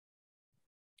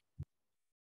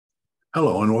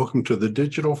Hello and welcome to the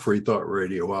Digital Free Thought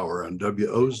Radio Hour on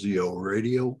WOZO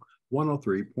Radio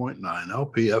 103.9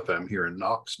 LPFM here in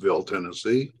Knoxville,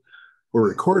 Tennessee. We're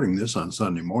recording this on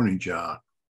Sunday morning, John,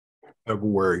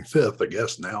 February 5th, I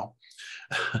guess now,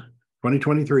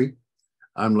 2023.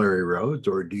 I'm Larry Rhodes,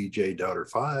 or DJ Doubter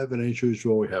 5, and as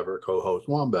usual, we have our co-host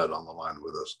Wombat on the line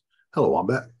with us. Hello,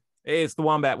 Wombat. Hey, it's the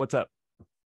Wombat. What's up?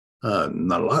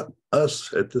 Not a lot.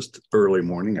 Us at this early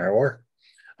morning hour.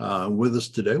 With us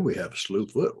today, we have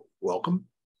Slewfoot. Welcome.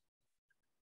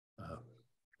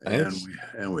 And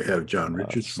we have John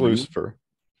Richards. Lucifer,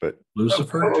 but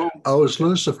Lucifer. Oh, it's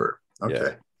Lucifer.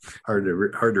 Okay, yeah. Hard to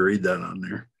read that on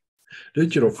there.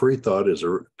 Digital Free Thought is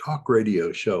a talk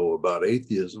radio show about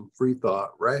atheism, free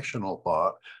thought, rational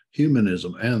thought,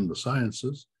 humanism, and the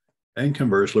sciences. And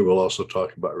conversely, we'll also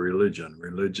talk about religion,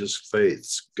 religious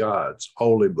faiths, gods,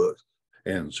 holy books,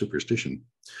 and superstition.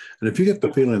 And if you get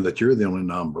the feeling that you're the only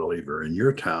non-believer in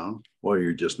your town, well,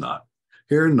 you're just not.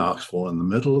 Here in Knoxville, in the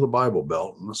middle of the Bible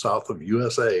Belt in the south of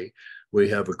USA, we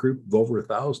have a group of over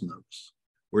 1,000 of us.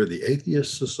 We're the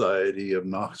Atheist Society of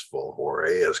Knoxville, or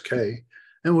ASK,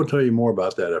 and we'll tell you more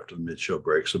about that after the mid-show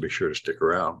break, so be sure to stick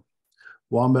around.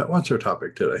 Wombat, what's our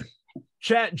topic today?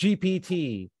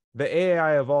 ChatGPT, the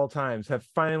AI of all times, have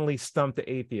finally stumped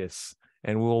the atheists.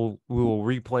 And we will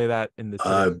replay that in the.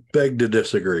 I beg to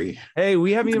disagree. Hey,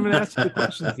 we haven't even asked the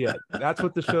questions yet. That's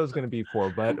what the show is going to be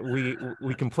for. But we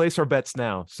can place our bets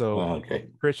now. So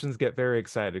Christians get very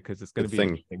excited because it's going to be an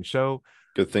interesting show.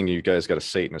 Good thing you guys got a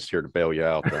Satanist here to bail you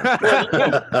out.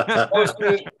 I was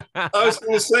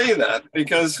going to say that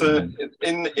because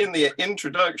in the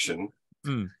introduction,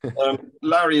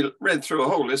 Larry read through a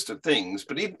whole list of things,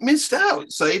 but he missed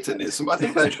out Satanism. I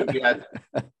think that should be added.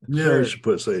 Yeah, we should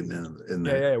put Satan in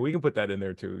there. Yeah, we can put that in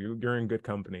there too. You're in good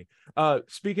company.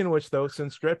 Speaking of which, though,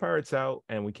 since Dread Pirate's out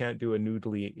and we can't do a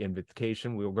noodly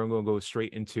invitation, we're going to go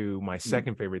straight into my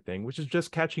second favorite thing, which is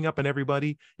just catching up on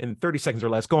everybody in 30 seconds or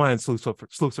less. Go on,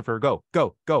 Lucifer. Go.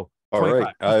 All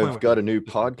right, I've got a new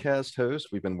podcast host.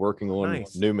 We've been working on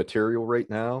new material right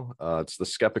now. It's the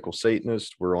Skeptical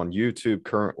Satanist. We're on YouTube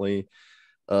currently.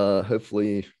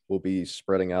 Hopefully, we'll be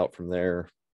spreading out from there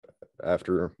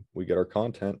after we get our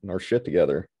content and our shit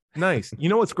together. Nice. You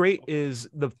know what's great is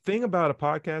the thing about a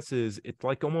podcast is it's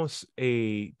like almost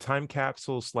a time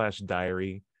capsule /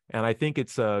 diary. And I think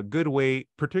it's a good way,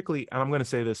 particularly, and I'm going to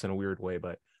say this in a weird way,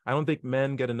 but I don't think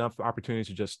men get enough opportunities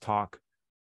to just talk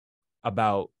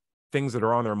about things that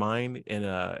are on their mind in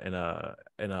a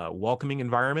welcoming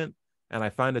environment. And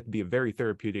I find it to be a very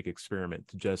therapeutic experiment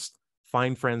to just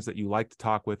find friends that you like to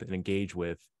talk with and engage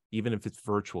with, even if it's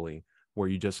virtually, where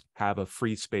you just have a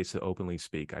free space to openly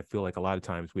speak. I feel like a lot of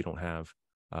times we don't have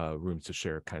rooms to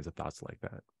share kinds of thoughts like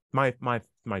that.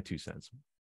 My 2 cents.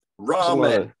 A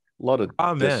lot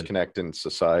of disconnect in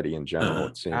society in general,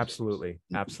 it seems.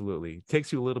 Absolutely.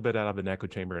 Takes you a little bit out of an echo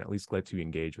chamber and at least lets you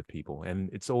engage with people. And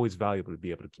it's always valuable to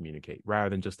be able to communicate rather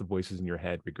than just the voices in your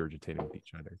head regurgitating with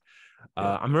each other.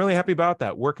 I'm really happy about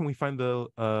that. Where can we find the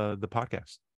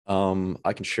podcast?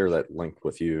 I can share that link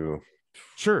with you.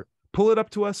 Sure. Pull it up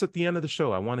to us at the end of the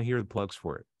show. I want to hear the plugs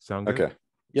for it. Sound good? Okay.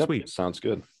 Yep. Sweet. Sounds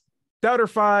good. Doubter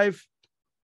 5,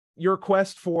 your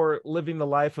quest for living the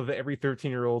life of every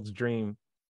 13-year-old's dream.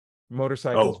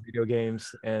 Motorcycles, video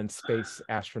games, and space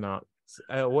astronauts.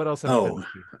 What else have you been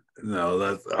into?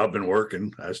 No, I've been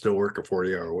working. I still work a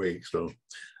 40-hour week. So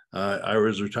I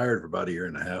was retired for about a year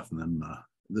and a half, and then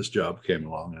this job came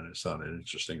along, and it sounded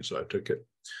interesting, so I took it.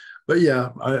 But yeah,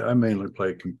 I mainly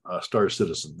play Star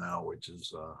Citizen now, which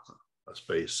is a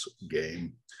space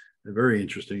game. Very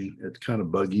interesting. It's kind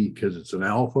of buggy because it's an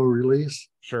alpha release.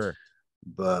 Sure.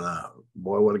 But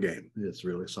boy, what a game. It's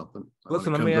really something.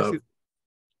 Listen, let me ask you.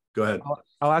 Go ahead.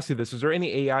 I'll ask you this: is there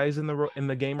any AIs in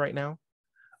the game right now?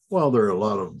 Well, there are a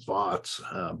lot of bots.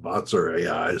 Bots are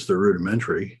AIs. They're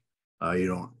rudimentary.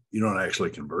 You don't actually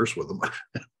converse with them.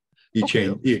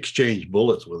 You exchange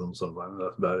bullets with them sometimes.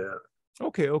 That's about it.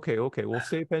 Okay. Well,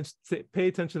 pay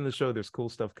attention to the show. There's cool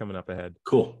stuff coming up ahead.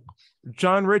 Cool.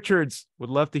 John Richards, would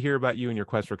love to hear about you and your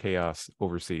quest for chaos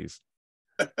overseas.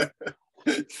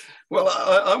 Well,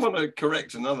 I want to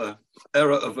correct another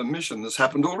error of omission that's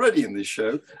happened already in this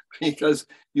show, because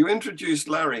you introduced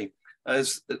Larry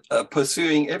as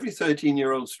pursuing every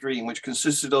 13-year-old's dream, which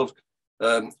consisted of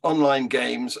online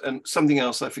games and something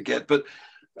else I forget. But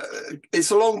it's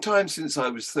a long time since I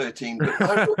was 13. But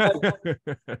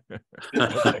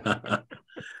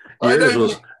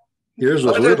yours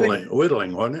was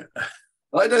whittling, wasn't it?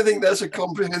 I don't think that's a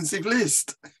comprehensive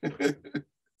list.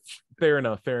 Fair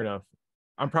enough.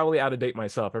 I'm probably out of date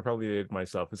myself. I probably dated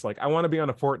myself. It's like, I want to be on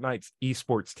a Fortnite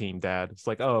esports team, Dad. It's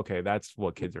like, oh, okay, that's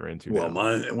what kids are into. Well,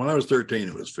 now. when I was 13,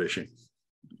 it was fishing.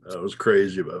 I was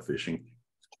crazy about fishing.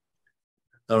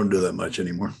 I don't do that much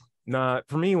anymore. Nah,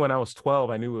 for me, when I was 12,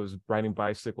 I knew it was riding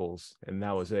bicycles, and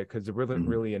that was it, because there wasn't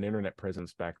really an internet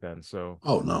presence back then. So,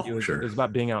 sure. It was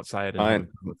about being outside and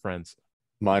with friends.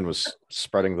 Mine was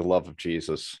spreading the love of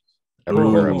Jesus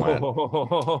everywhere I went.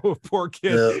 Oh, poor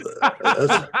kid.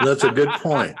 That's a good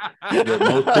point.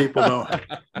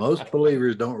 That most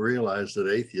believers don't realize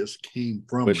that atheists came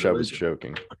from Wish religion. I was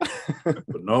joking.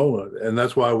 But no, and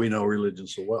that's why we know religion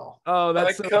so well. Oh,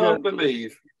 that's I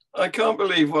can't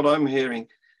believe what I'm hearing.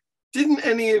 Didn't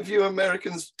any of you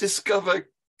Americans discover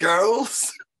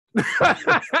girls?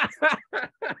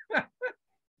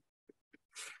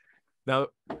 Now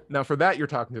for that, you're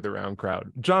talking to the round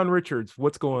crowd. John Richards,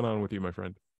 what's going on with you, my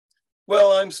friend?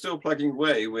 Well, I'm still plugging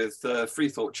away with Free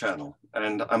Thought Channel,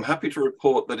 and I'm happy to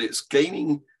report that it's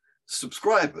gaining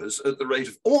subscribers at the rate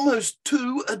of almost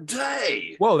 2 a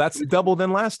day. Whoa, that's double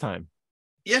than last time.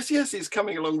 Yes, it's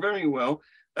coming along very well.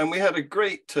 And we had a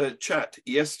great chat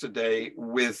yesterday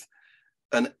with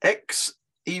an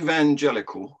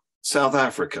ex-evangelical South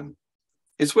African.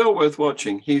 It's well worth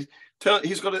watching. He's got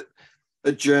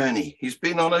a journey. He's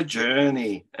been on a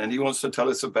journey, and he wants to tell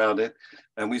us about it.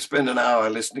 And we spend an hour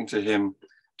listening to him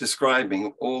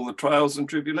describing all the trials and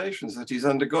tribulations that he's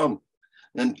undergone.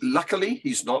 And luckily,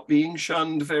 he's not being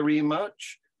shunned very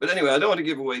much. But anyway, I don't want to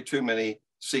give away too many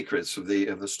secrets of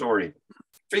the story.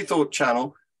 Free Thought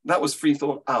Channel. That was Free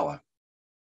Thought Hour.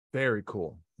 Very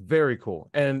cool. Very cool.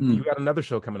 And you got another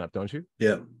show coming up, don't you?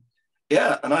 Yeah.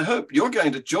 Yeah, and I hope you're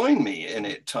going to join me in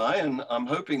it, Ty, and I'm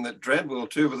hoping that Dred will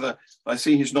too. But I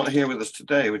see he's not here with us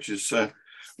today, which is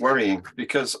worrying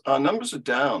because our numbers are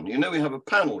down. You know, we have a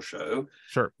panel show,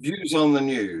 sure, Views on the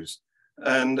News,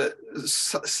 and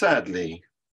sadly,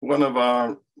 one of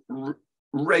our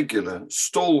regular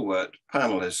stalwart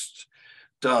panelists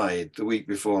died the week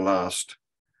before last.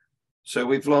 So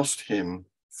we've lost him,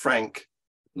 Frank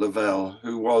Lavelle,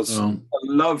 who was a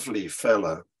lovely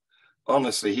fellow.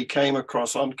 Honestly, he came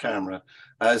across on camera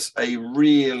as a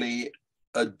really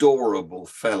adorable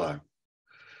fellow.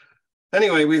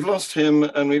 Anyway, we've lost him,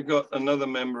 and we've got another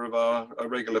member of our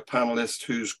regular panelist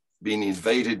who's been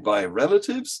invaded by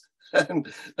relatives,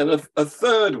 and a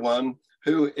third one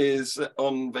who is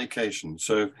on vacation.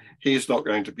 So he's not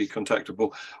going to be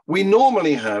contactable. We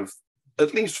normally have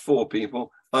at least 4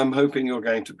 people. I'm hoping you're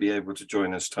going to be able to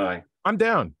join us, Ty. I'm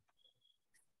down.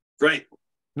 Great.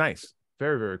 Nice.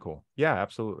 Very, very cool. Yeah,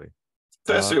 absolutely.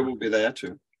 Thursday will be there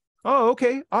too. Oh,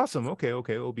 okay. Awesome. Okay.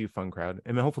 It'll be a fun crowd.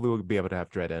 And then hopefully we'll be able to have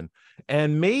Dred in.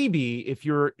 And maybe if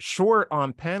you're short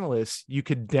on panelists, you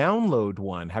could download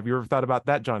one. Have you ever thought about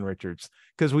that, John Richards?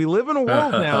 Because we live in a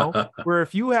world now where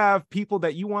if you have people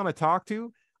that you want to talk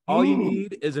to, all you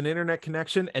need is an internet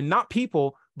connection, and not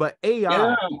people, but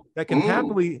AI that can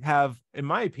happily have, in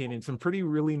my opinion, some pretty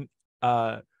really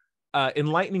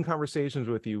enlightening conversations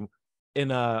with you in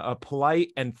a polite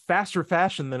and faster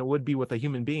fashion than it would be with a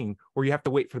human being, where you have to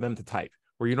wait for them to type,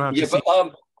 where you don't have to see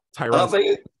Tyrone's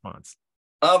response.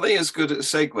 Are they as good at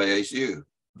segue as you?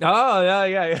 Oh,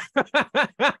 yeah.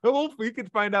 Well, we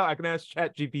could find out. I can ask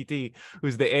ChatGPT,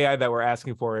 who's the AI that we're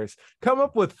asking for, is come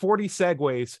up with 40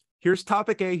 segues. Here's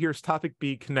topic A, here's topic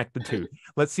B, connect the two.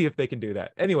 Let's see if they can do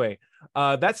that. Anyway,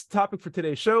 that's the topic for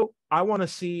today's show. I want to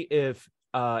see if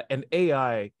an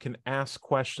AI can ask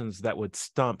questions that would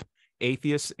stump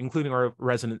atheists, including our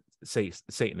resident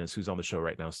Satanist who's on the show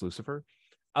right now, Lucifer.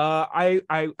 I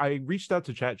reached out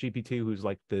to ChatGPT, who's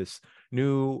like this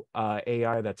new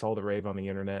AI that's all the rave on the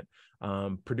internet,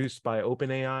 produced by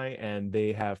OpenAI, and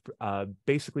they have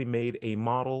basically made a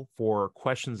model for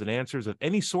questions and answers of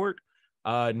any sort.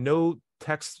 No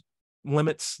text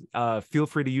limits. Feel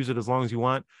free to use it as long as you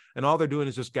want. And all they're doing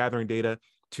is just gathering data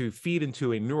to feed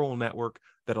into a neural network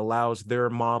that allows their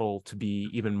model to be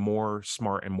even more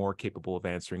smart and more capable of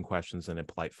answering questions in a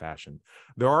polite fashion.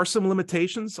 There are some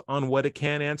limitations on what it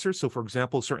can answer. So, for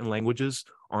example, certain languages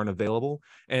aren't available,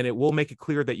 and it will make it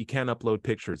clear that you can't upload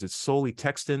pictures. It's solely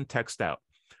text in, text out.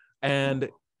 And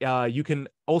you can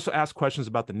also ask questions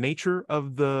about the nature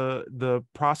of the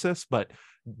process, but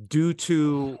due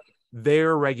to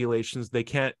their regulations, they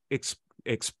can't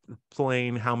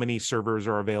explain how many servers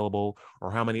are available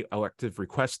or how many elective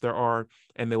requests there are,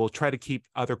 and they will try to keep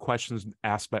other questions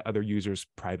asked by other users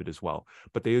private as well.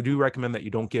 But they do recommend that you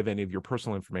don't give any of your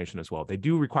personal information as well. They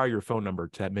do require your phone number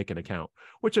to make an account,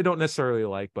 which I don't necessarily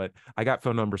like, but I got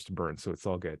phone numbers to burn, so it's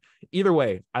all good. Either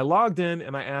way, I logged in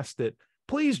and I asked it,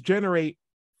 please generate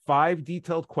 5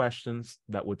 detailed questions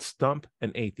that would stump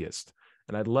an atheist.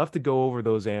 And I'd love to go over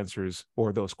those answers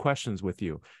or those questions with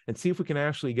you and see if we can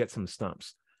actually get some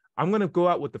stumps. I'm going to go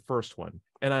out with the first one.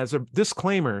 And as a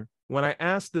disclaimer, when I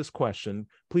ask this question,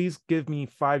 please give me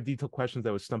 5 detailed questions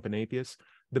that would stump an atheist.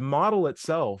 The model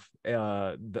itself,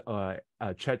 ChatGPT,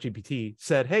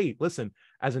 said, hey, listen,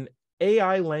 as an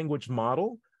AI language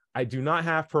model, I do not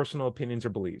have personal opinions or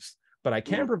beliefs, but I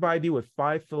can provide you with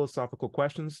 5 philosophical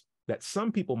questions that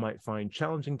some people might find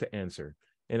challenging to answer.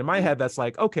 And in my head, that's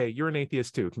like, okay, you're an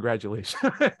atheist too. Congratulations.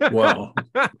 Well,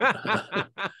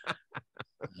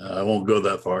 I won't go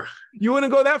that far. You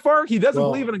wouldn't go that far? He doesn't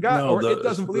believe in a God, no, it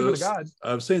doesn't believe in a God.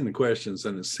 I've seen the questions,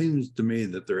 and it seems to me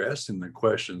that they're asking the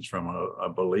questions from a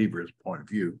believer's point of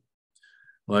view,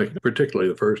 like particularly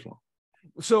the first one.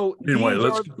 So anyway,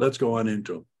 let's go on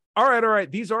into them. All right.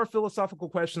 These are philosophical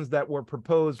questions that were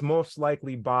proposed most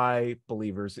likely by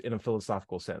believers in a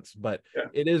philosophical sense, but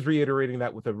it is reiterating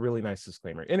that with a really nice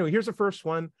disclaimer. Anyway, here's the first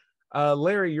one.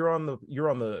 Larry, you're on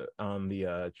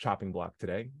the chopping block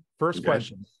today. First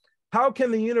question: how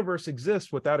can the universe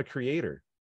exist without a creator?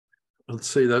 Let's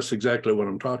see. That's exactly what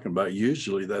I'm talking about.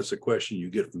 Usually, that's a question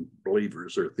you get from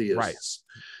believers or theists,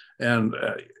 and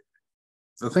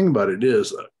the thing about it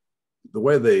is the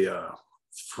way they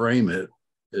frame it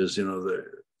is,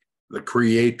 the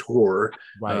creator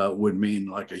would mean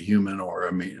like a human,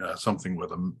 or something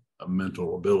with a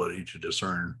mental ability to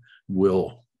discern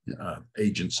will,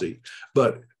 agency.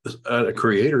 But a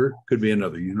creator could be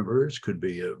another universe, could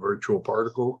be a virtual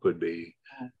particle, could be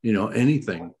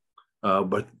anything,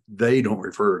 but they don't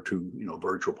refer to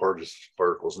virtual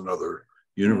particles and other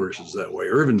universes that way,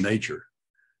 or even nature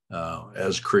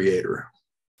as creator.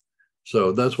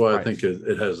 So that's why I think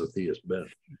it has a theist bent.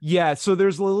 Yeah, so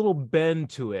there's a little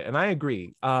bend to it, and I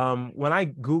agree. When I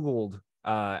Googled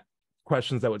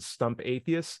questions that would stump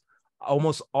atheists,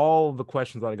 almost all the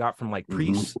questions that I got from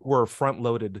priests were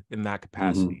front-loaded in that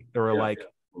capacity. They were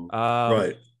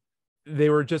they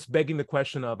were just begging the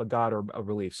question of a God or a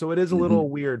belief. So it is a little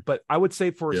weird, but I would say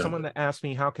for someone that asked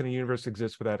me, how can a universe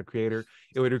exist without a creator?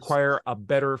 It would require a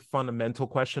better fundamental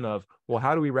question of, well,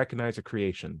 how do we recognize a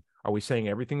creation? Are we saying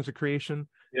everything's a creation?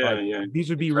 These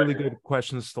would be really good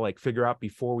questions to figure out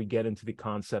before we get into the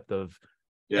concept of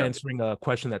answering a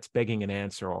question that's begging an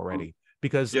answer already.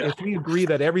 Because if we agree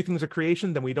that everything's a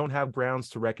creation, then we don't have grounds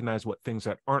to recognize what things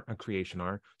that aren't a creation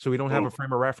are. So we don't have a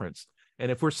frame of reference.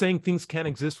 And if we're saying things can't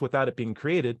exist without it being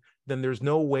created, then there's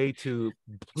no way to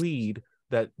plead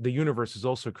that the universe is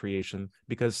also creation,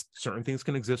 because certain things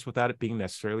can exist without it being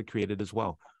necessarily created as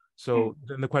well. So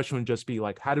then the question would just be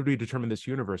how did we determine this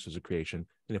universe as a creation?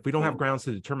 And if we don't have grounds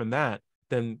to determine that,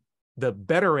 then the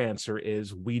better answer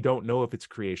is we don't know if it's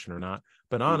creation or not.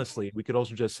 But honestly, we could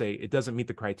also just say it doesn't meet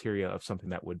the criteria of something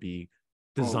that would be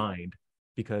designed,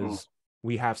 because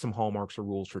we have some hallmarks or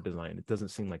rules for design. It doesn't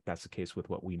seem like that's the case with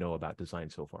what we know about design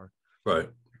so far. Right.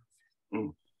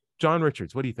 John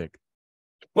Richards, what do you think?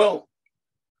 Well,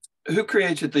 who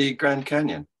created the Grand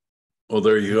Canyon? Well,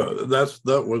 there you go. That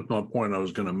was my point I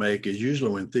was going to make, is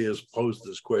usually when theists pose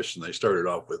this question, they started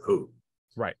off with who.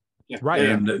 Right.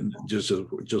 And just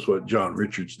what John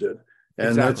Richards did.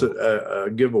 And that's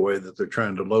a giveaway that they're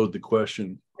trying to load the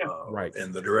question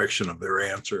in the direction of their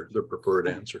answer, their preferred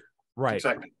answer. Right.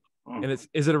 Exactly. And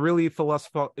is it really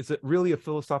a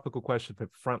philosophical question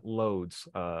that front loads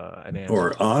an answer?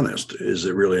 Or honest? Is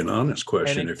it really an honest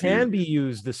question? And it can be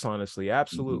used dishonestly.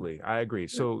 Absolutely. I agree.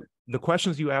 So the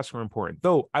questions you ask are important,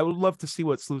 though. I would love to see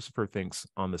what Lucifer thinks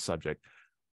on the subject.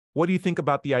 What do you think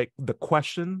about the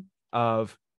question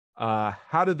of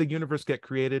how did the universe get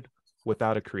created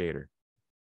without a creator?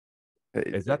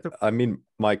 Is that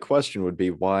my question would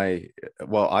be why?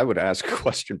 Well, I would ask a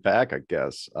question back, I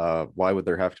guess. Why would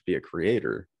there have to be a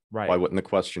creator? Right. Why wouldn't the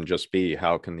question just be,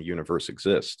 how can the universe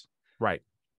exist? Right.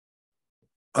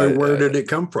 Where did it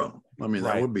come from?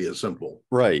 That would be a simple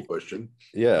question.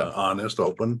 Yeah. Honest,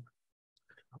 open.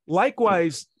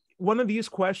 Likewise, one of these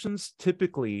questions,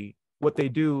 typically what they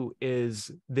do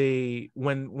is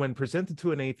when presented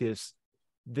to an atheist,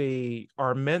 they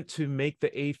are meant to make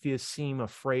the atheist seem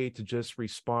afraid to just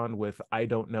respond with "I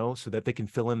don't know," so that they can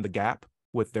fill in the gap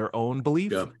with their own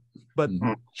belief. But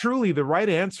truly, the right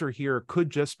answer here could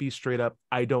just be straight up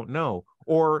 "I don't know,"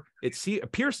 or it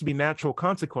appears to be natural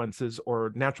consequences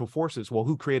or natural forces. Well,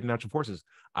 who created natural forces?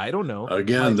 I don't know.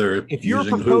 Again, if you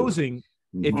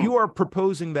are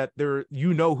proposing that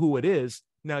who it is,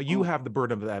 now you have the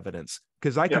burden of evidence,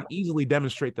 because I can easily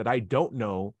demonstrate that I don't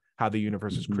know how the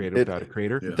universe is created without a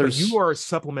creator. But you are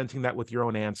supplementing that with your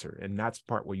own answer, and that's the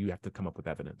part where you have to come up with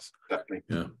evidence.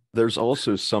 There's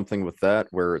also something with that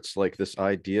where it's like this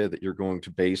idea that you're going to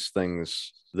base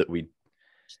things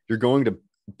you're going to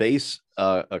base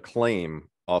a claim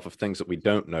off of things that we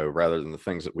don't know rather than the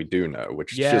things that we do know,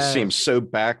 which just seems so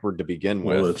backward to begin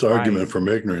with. Well, it's argument from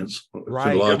ignorance.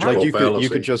 Right. Like you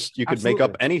fallacy. could make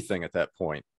up anything at that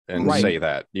point and say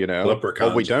that,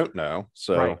 well, we don't know.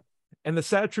 So and the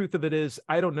sad truth of it is,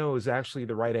 I don't know is actually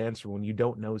the right answer when you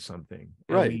don't know something.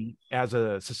 And right. we, as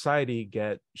a society,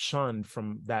 get shunned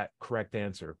from that correct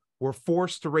answer. We're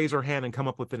forced to raise our hand and come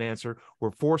up with an answer. We're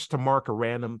forced to mark a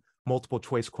random multiple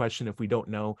choice question if we don't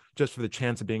know, just for the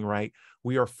chance of being right.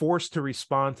 We are forced to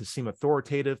respond to seem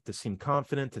authoritative, to seem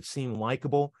confident, to seem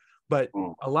likable. But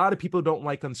a lot of people don't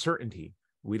like uncertainty.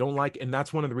 We don't like, and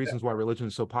that's one of the reasons why religion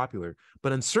is so popular.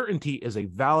 But uncertainty is a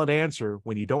valid answer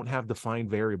when you don't have defined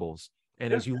variables.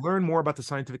 And as you learn more about the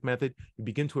scientific method, you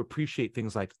begin to appreciate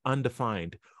things like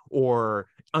undefined or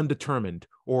undetermined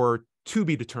or to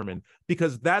be determined,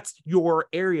 because that's your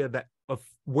area of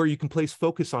where you can place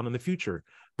focus on in the future.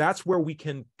 That's where we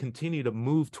can continue to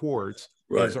move towards.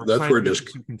 Right. That's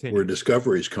where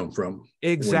discoveries come from.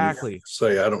 Exactly.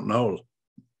 Say, I don't know.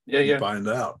 Yeah. Find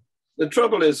out. The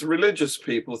trouble is, religious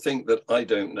people think that I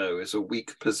don't know is a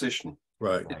weak position.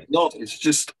 Right. It's not. It's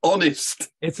just honest.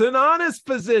 It's an honest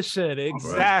position.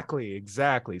 Exactly. Right.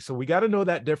 Exactly. So we got to know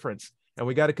that difference. And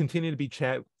we got to continue to be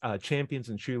champions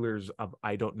and cheerleaders of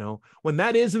I don't know, when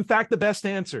that is in fact the best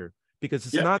answer,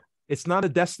 because it's not a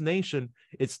destination,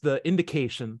 it's the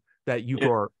indication that you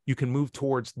can move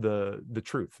towards the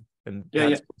truth. And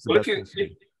well,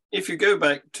 if you go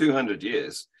back 200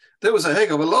 years, there was a heck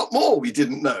of a lot more we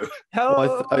didn't know.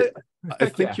 Well, I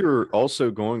think you're also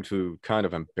going to kind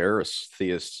of embarrass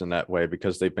theists in that way,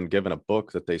 because they've been given a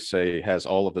book that they say has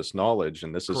all of this knowledge,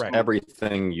 and this is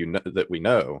everything that we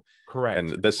know. Correct.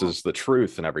 And this is the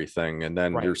truth and everything. And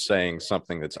then you're saying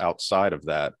something that's outside of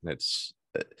that. And it's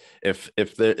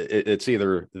it's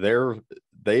either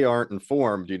they aren't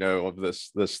informed, of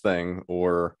this thing,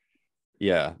 or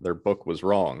their book was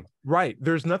wrong. Right.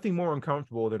 There's nothing more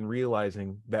uncomfortable than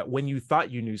realizing that when you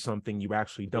thought you knew something, you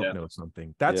actually don't know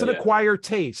something. That's an acquired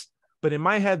taste. But in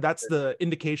my head, that's the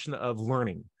indication of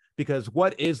learning. Because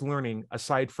what is learning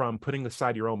aside from putting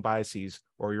aside your own biases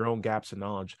or your own gaps in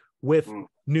knowledge with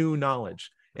new knowledge?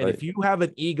 And if you have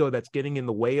an ego that's getting in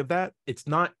the way of that, it's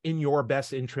not in your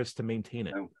best interest to maintain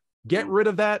it. Get rid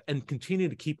of that and continue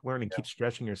to keep learning, keep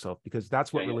stretching yourself, because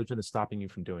that's what religion is stopping you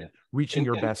from doing, reaching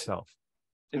your best self.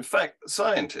 In fact,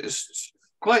 scientists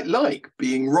quite like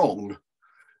being wrong,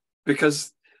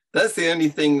 because that's the only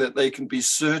thing that they can be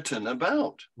certain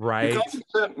about. Right.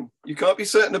 You can't be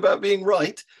certain about being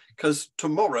right, because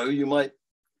tomorrow you might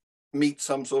meet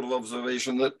some sort of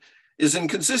observation that is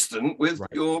inconsistent with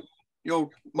your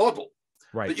model.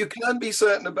 Right. But you can be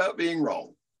certain about being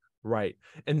wrong. Right.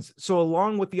 And so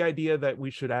along with the idea that we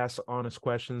should ask honest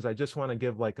questions, I just want to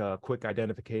give like a quick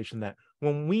identification that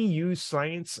when we use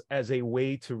science as a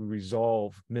way to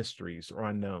resolve mysteries or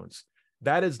unknowns,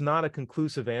 that is not a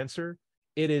conclusive answer.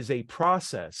 It is a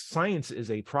process. Science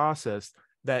is a process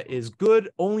that is good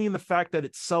only in the fact that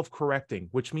it's self-correcting,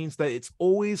 which means that it's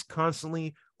always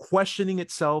constantly questioning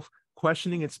itself,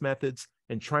 questioning its methods,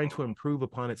 and trying to improve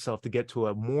upon itself to get to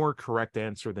a more correct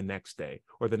answer the next day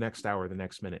or the next hour, the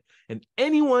next minute. And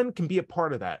anyone can be a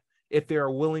part of that if they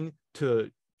are willing to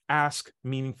ask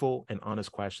meaningful and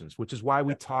honest questions, which is why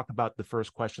we talk about the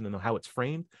first question and how it's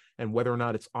framed and whether or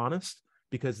not it's honest,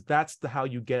 because that's how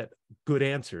you get good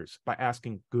answers, by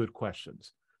asking good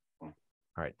questions. All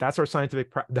right, that's our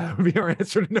scientific, that would be our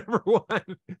answer to number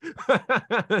one.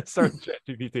 Sorry,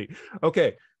 ChatGPT.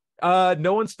 Okay.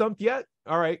 No one stumped yet.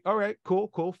 All right,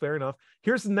 cool, fair enough.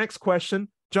 Here's the next question.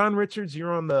 John Richards,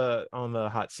 you're on the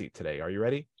hot seat today. Are you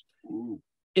ready? Ooh.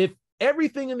 If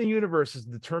everything in the universe is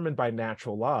determined by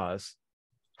natural laws,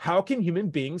 how can human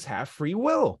beings have free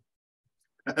will?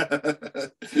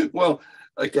 Well,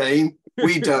 again,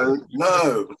 we don't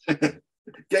know.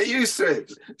 Get used to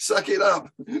it. Suck it up.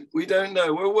 We don't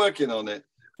know. We're working on it.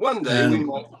 One day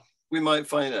we might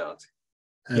find out.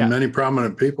 And many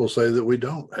prominent people say that we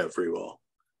don't have free will.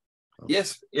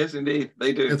 Yes, indeed,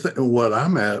 they do. What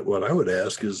I would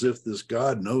ask is, if this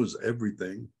God knows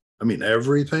everything,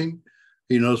 everything,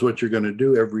 he knows what you're going to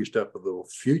do every step of the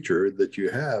future that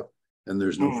you have, and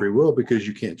there's no free will because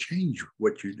you can't change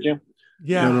what you do.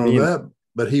 Yeah. You know that,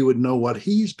 but he would know what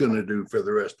he's going to do for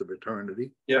the rest of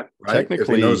eternity. Yeah. Right?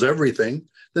 Technically, if he knows everything,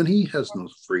 then he has no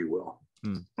free will.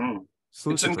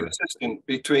 It's inconsistent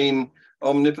between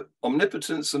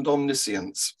omnipotence and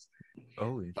omniscience. I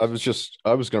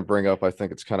was going to bring up, I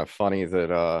think it's kind of funny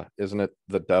that isn't it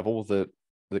the devil that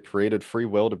created free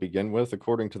will to begin with,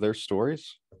 according to their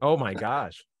stories? Oh my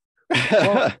gosh.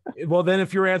 Well, then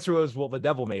if your answer was, well, the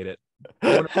devil made it,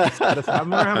 I wonder how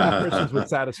many Christians would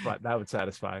satisfy that. Would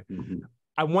satisfy. Mm-hmm.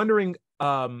 I'm wondering,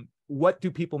 what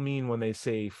do people mean when they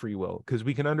say free will? Because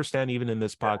we can understand, even in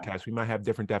this podcast, we might have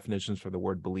different definitions for the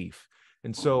word belief.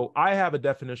 And so I have a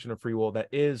definition of free will that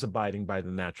is abiding by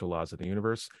the natural laws of the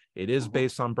universe. It is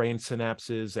based on brain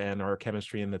synapses and our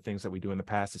chemistry and the things that we do in the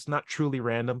past. It's not truly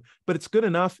random, but it's good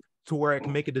enough to where I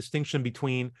can make a distinction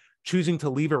between choosing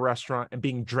to leave a restaurant and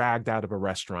being dragged out of a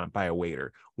restaurant by a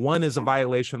waiter. One is a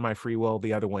violation of my free will.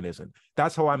 The other one isn't.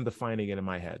 That's how I'm defining it in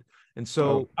my head. And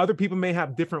so other people may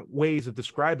have different ways of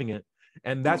describing it.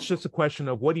 And that's just a question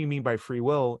of, what do you mean by free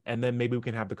will? And then maybe we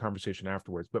can have the conversation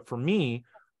afterwards. But for me,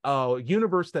 a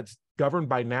universe that's governed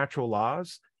by natural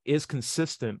laws is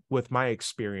consistent with my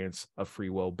experience of free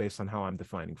will based on how I'm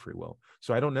defining free will.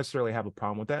 So I don't necessarily have a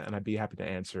problem with that. And I'd be happy to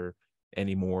answer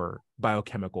any more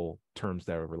biochemical terms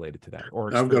that are related to that.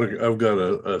 Or I've got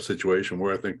a situation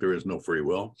where I think there is no free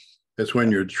will. It's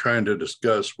when you're trying to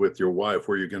discuss with your wife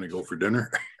where you're going to go for dinner.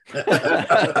 You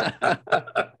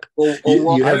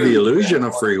have the illusion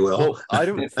of free will.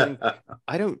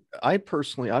 Well, I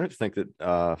personally don't think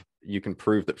that you can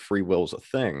prove that free will is a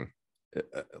thing.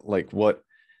 Like what?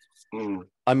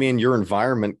 I mean, your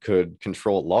environment could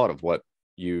control a lot of what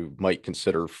you might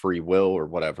consider free will or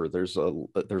whatever. There's a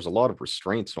lot of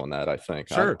restraints on that, I think.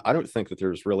 Sure. I don't think that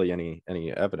there's really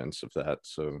any evidence of that.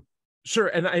 So sure.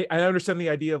 And I understand the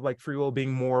idea of like free will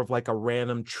being more of like a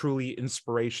random, truly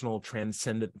inspirational,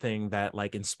 transcendent thing that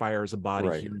like inspires a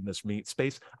body here in this meat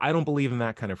space. I don't believe in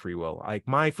that kind of free will. Like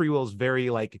my free will is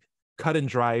very like cut and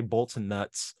dry, bolts and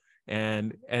nuts.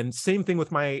 And same thing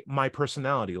with my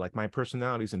personality. Like my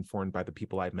personality is informed by the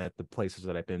people I've met, the places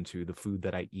that I've been to, the food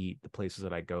that I eat, the places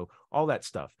that I go, all that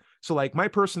stuff. So like my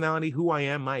personality, who I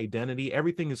am, my identity,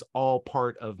 everything is all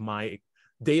part of my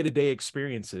day-to-day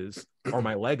experiences or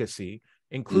my legacy,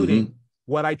 including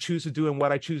what I choose to do and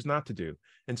what I choose not to do.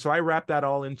 And so I wrap that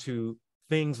all into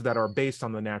things that are based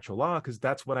on the natural law, because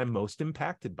that's what I'm most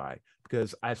impacted by.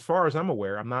 Because as far as I'm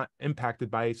aware, I'm not impacted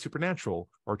by supernatural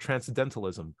or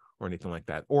transcendentalism or anything like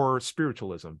that, or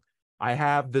spiritualism. I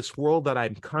have this world that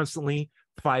I'm constantly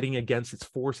fighting against its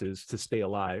forces to stay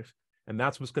alive. And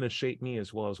that's what's going to shape me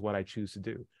as well as what I choose to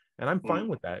do. And I'm fine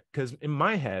with that, because in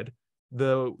my head,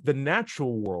 the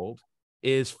natural world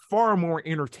is far more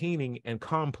entertaining and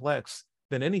complex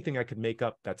than anything I could make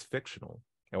up that's fictional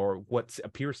or what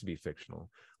appears to be fictional.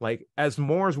 Like as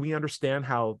more as we understand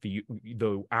how the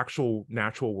actual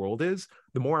natural world is,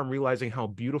 the more I'm realizing how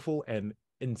beautiful and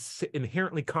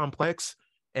inherently complex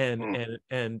and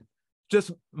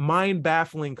just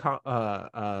mind-baffling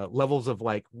levels of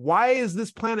like, why is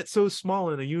this planet so small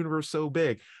and a universe so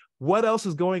big? What else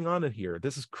is going on in here?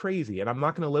 This is crazy. And I'm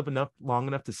not going to live long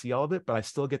enough to see all of it, but I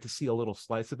still get to see a little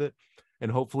slice of it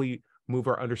and hopefully move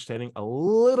our understanding a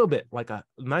little bit,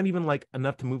 not even like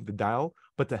enough to move the dial,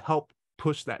 but to help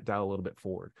push that dial a little bit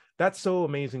forward. That's so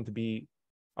amazing to be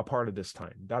a part of this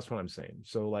time. That's what I'm saying.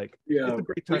 So like, it's a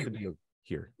great time to be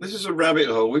here. This is a rabbit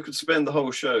hole. We could spend the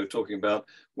whole show talking about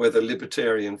whether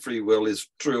libertarian free will is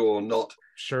true or not.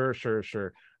 Sure.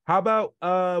 How about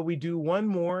we do one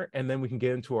more and then we can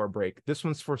get into our break. This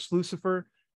one's for Slucifer.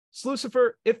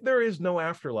 Slucifer, if there is no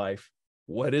afterlife,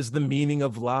 what is the meaning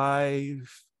of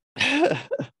life?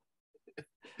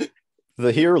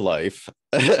 The here life.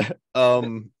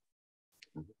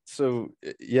 So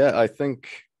yeah, I think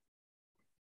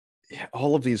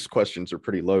all of these questions are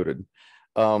pretty loaded.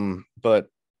 But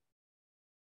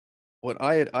what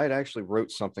I'd actually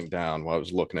wrote something down while I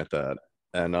was looking at that,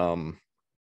 and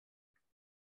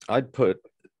I'd put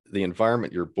the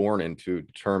environment you're born into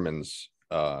determines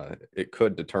it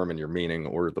could determine your meaning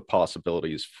or the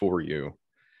possibilities for you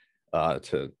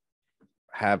to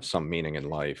have some meaning in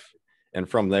life, and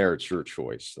from there it's your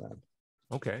choice then.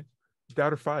 Okay.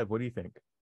 Doubter 5, what do you think?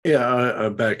 Yeah, I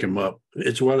back him up.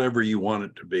 It's whatever you want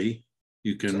it to be.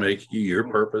 You can make your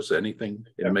purpose anything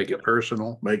and make it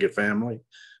personal, make it family,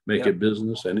 make it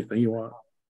business, anything you want.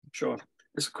 Sure.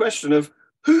 It's a question of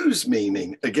whose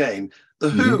meaning. Again, the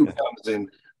who comes in.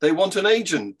 They want an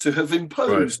agent to have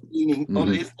imposed meaning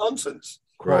on its nonsense.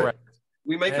 Correct.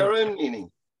 We make our own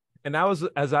meaning. And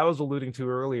as I was alluding to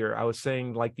earlier, I was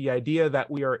saying like the idea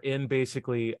that we are in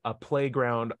basically a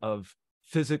playground of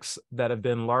physics that have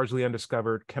been largely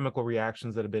undiscovered, chemical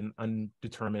reactions that have been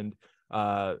undetermined,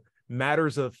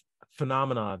 matters of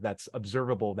phenomena that's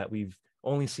observable that we've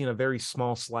only seen a very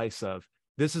small slice of.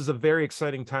 This is a very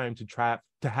exciting time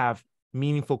to have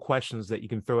meaningful questions that you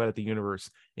can throw out at the universe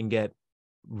and get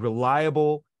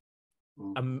reliable,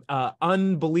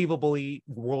 unbelievably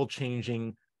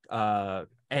world-changing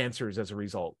answers as a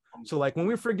result. So like when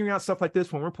we're figuring out stuff like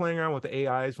this, when we're playing around with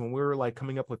AIs, when we're like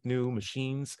coming up with new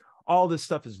machines, all this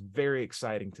stuff is very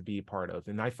exciting to be a part of.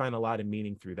 And I find a lot of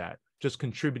meaning through that, just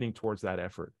contributing towards that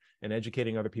effort and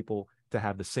educating other people to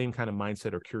have the same kind of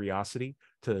mindset or curiosity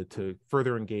to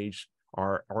further engage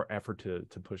our effort to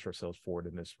push ourselves forward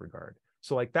in this regard.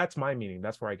 So like, that's my meaning.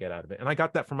 That's where I get out of it. And I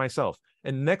got that for myself.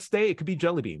 And next day it could be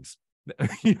jelly beans,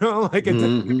 you know, like it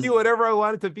could be whatever I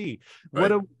want it to be.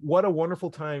 Right. What a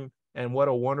wonderful time. And what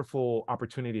a wonderful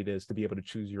opportunity it is to be able to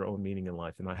choose your own meaning in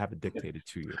life and not have it dictated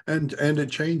to you. And it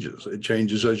changes. It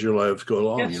changes as your lives go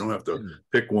along. Yes. You don't have to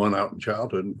pick one out in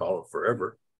childhood and follow it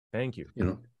forever. Thank you. You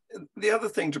know, the other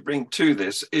thing to bring to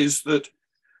this is that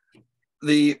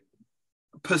the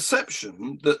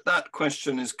perception that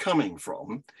question is coming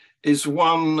from is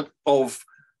one of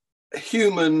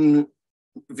human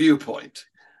viewpoint,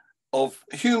 of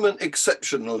human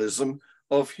exceptionalism,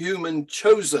 of human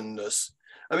chosenness.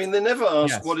 I mean, they never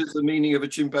ask, what is the meaning of a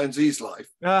chimpanzee's life?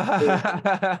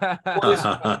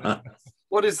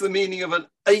 What is the meaning of an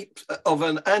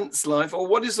ant's life? Or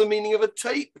what is the meaning of a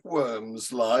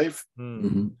tapeworm's life?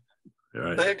 Mm-hmm.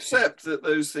 Right. They accept that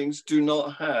those things do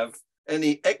not have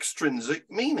any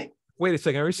extrinsic meaning. Wait a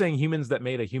second. Are you saying humans that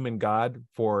made a human god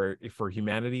for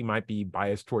humanity might be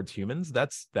biased towards humans?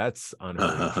 That's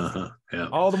unheard. Yeah.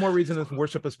 All the more reason to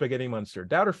worship a spaghetti monster.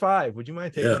 Doubter 5, would you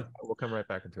mind taking it? We'll come right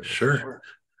back into it. Sure.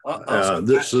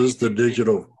 This is the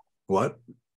digital what?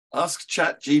 Ask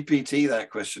ChatGPT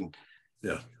that question.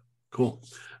 Yeah, cool.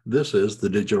 This is the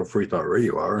Digital Free Thought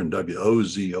Radio Hour in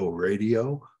WOZO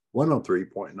Radio,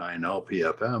 103.9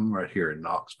 LPFM right here in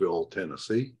Knoxville,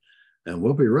 Tennessee. And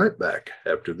we'll be right back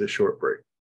after this short break.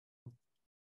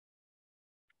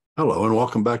 Hello, and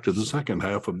welcome back to the second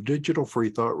half of Digital Free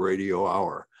Thought Radio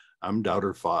Hour. I'm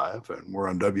Doubter 5, and we're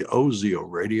on WOZO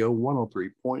Radio,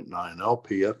 103.9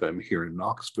 LPFM here in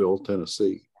Knoxville,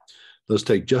 Tennessee. Let's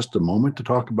take just a moment to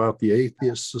talk about the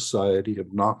Atheist Society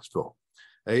of Knoxville.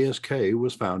 ASK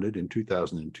was founded in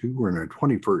 2002. We're in our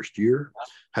 21st year,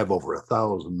 have over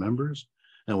 1,000 members,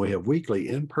 and we have weekly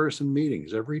in-person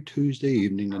meetings every Tuesday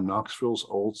evening in Knoxville's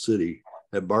Old City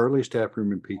at Barley's Tap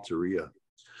Room and Pizzeria.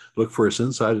 Look for us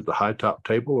inside at the high top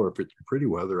table, or if it's pretty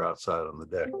weather, outside on the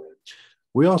deck.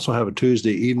 We also have a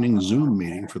Tuesday evening Zoom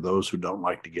meeting for those who don't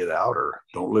like to get out or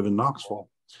don't live in Knoxville.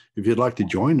 If you'd like to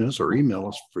join us or email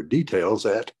us for details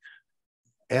at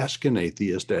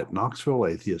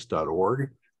askanatheist@knoxvilleatheist.org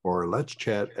or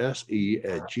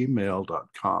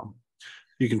letschatse@gmail.com.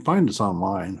 You can find us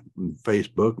online on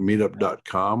Facebook,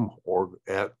 meetup.com, or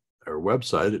at our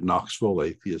website at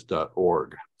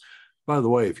knoxvilleatheist.org. By the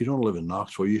way, if you don't live in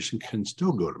Knoxville, you can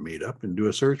still go to Meetup and do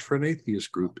a search for an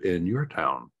atheist group in your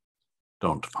town.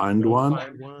 Don't find one,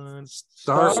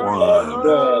 start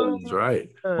one. That's right.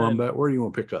 Wombat, where do you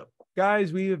want to pick up?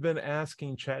 Guys, we have been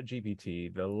asking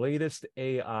ChatGPT, the latest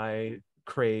AI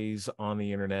craze on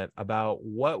the internet, about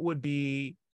what would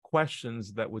be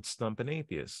questions that would stump an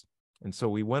atheist. And so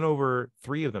we went over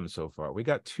 3 of them so far. We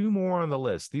got 2 more on the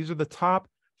list. These are the top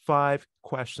 5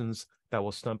 questions that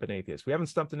will stump an atheist. We haven't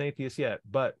stumped an atheist yet,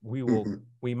 but we will.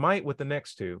 We might with the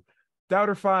next 2.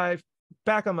 Doubter 5,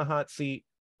 back on the hot seat.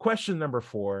 Question number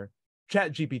 4,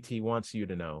 ChatGPT wants you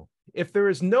to know, if there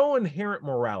is no inherent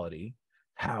morality,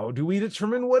 how do we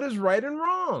determine what is right and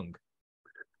wrong?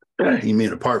 You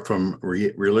mean apart from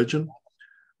religion?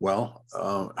 Well,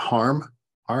 harm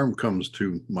comes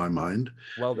to my mind.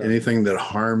 Well done. Anything that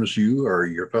harms you or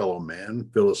your fellow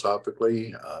man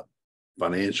philosophically,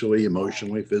 financially,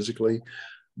 emotionally, physically,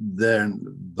 then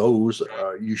those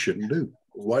you shouldn't do.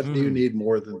 What do you need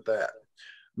more than that?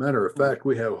 Matter of fact,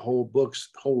 we have whole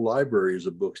libraries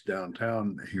of books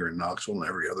downtown here in Knoxville and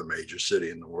every other major city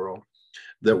in the world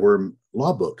that were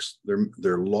law books.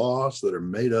 They're laws that are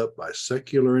made up by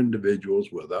secular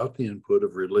individuals without the input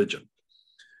of religion.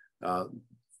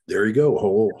 There you go,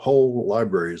 whole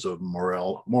libraries of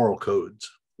moral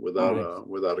codes without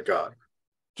a God.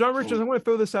 John Richards, I want to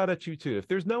throw this out at you too. If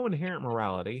there's no inherent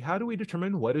morality, how do we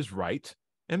determine what is right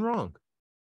and wrong?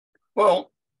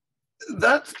 Well,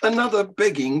 that's another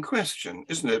begging question,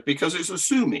 isn't it? Because it's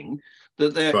assuming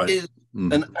that there is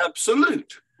an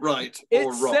absolute right or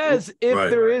wrong. It says if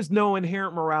there is no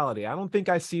inherent morality. I don't think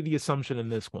I see the assumption in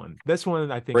this one. This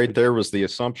one, I think, right there was the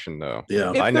assumption, though.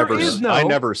 Yeah, I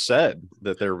never said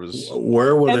that there was.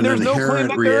 Where would an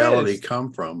inherent reality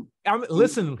come from?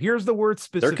 Listen, here's the word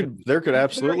specific. There could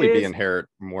absolutely be inherent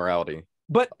morality.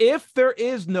 But if there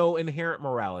is no inherent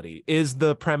morality, is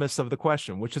the premise of the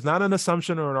question, which is not an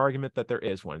assumption or an argument that there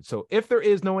is one. So if there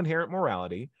is no inherent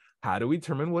morality, how do we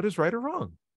determine what is right or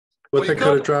wrong? But they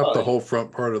could have dropped the whole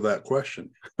front part of that question.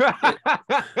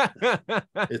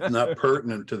 It's not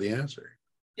pertinent to the answer.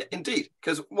 Yeah, indeed,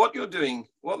 because what they're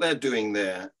doing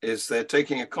there is they're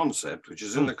taking a concept which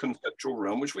is in the conceptual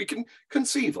realm, which we can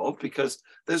conceive of because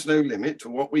there's no limit to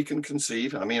what we can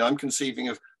conceive. I mean, I'm conceiving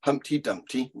of Humpty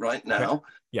Dumpty right now.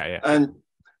 Okay. Yeah.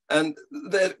 And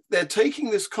they're taking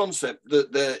this concept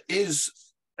that there is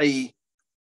a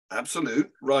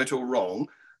absolute right or wrong,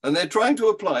 and they're trying to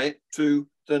apply it to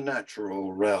the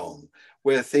natural realm,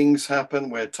 where things happen,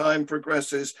 where time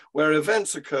progresses, where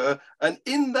events occur, and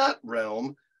in that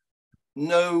realm,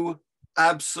 no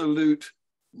absolute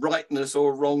rightness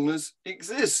or wrongness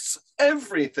exists.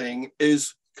 Everything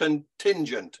is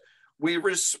contingent. We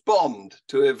respond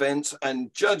to events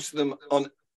and judge them on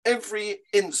every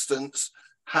instance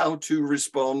how to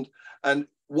respond, and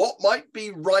what might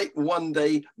be right one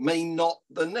day may not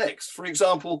the next. For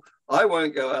example, I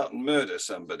won't go out and murder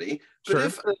somebody,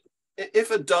 but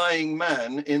if a dying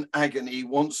man in agony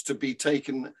wants to be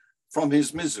taken from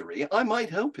his misery, I might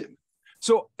help him.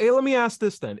 So let me ask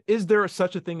this then. Is there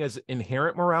such a thing as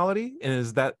inherent morality? And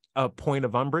is that a point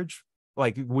of umbrage?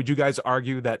 Like, would you guys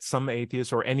argue that some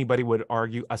atheists or anybody would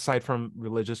argue, aside from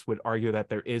religious, would argue that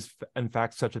there is, in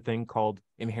fact, such a thing called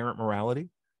inherent morality?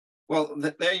 Well,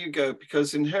 there you go,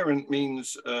 because inherent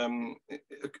means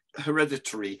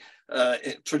hereditary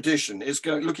tradition is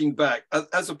looking back,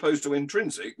 as opposed to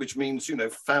intrinsic, which means,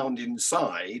 found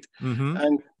inside.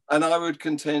 And I would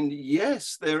contend,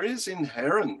 yes, there is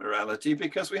inherent morality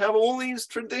because we have all these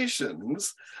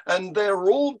traditions and they're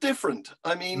all different.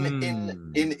 I mean,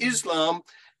 in Islam,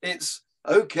 it's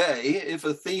okay if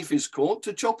a thief is caught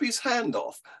to chop his hand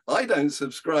off. I don't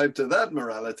subscribe to that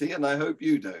morality, and I hope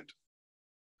you don't.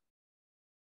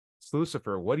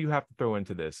 Lucifer, what do you have to throw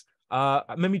into this?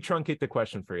 Let me truncate the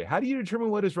question for you. How do you determine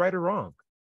what is right or wrong?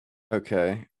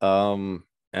 Okay.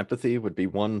 Empathy would be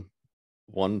one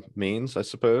means, I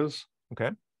suppose.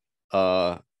 Okay.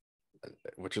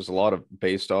 Which is a lot of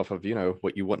based off of,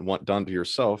 what you wouldn't want done to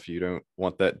yourself. You don't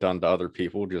want that done to other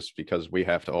people just because we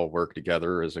have to all work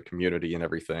together as a community and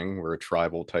everything. We're a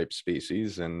tribal type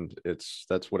species, and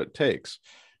that's what it takes.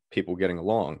 People getting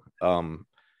along.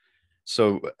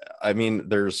 So, I mean,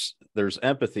 there's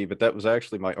empathy, but that was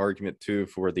actually my argument too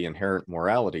for the inherent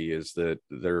morality, is that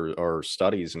there are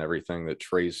studies and everything that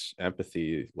trace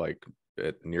empathy like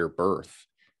at near birth.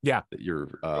 Yeah. That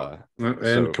you're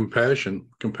and compassion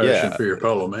for your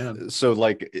fellow man. So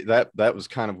like that was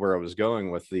kind of where I was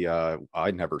going with the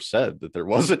I never said that there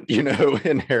wasn't,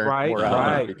 inherent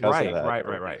morality because of that.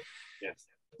 Right.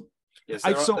 Yes.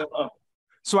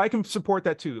 So I can support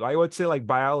that too. I would say like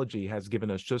biology has given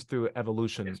us, just through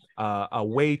evolution, a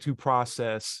way to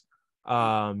process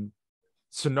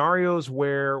scenarios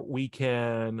where we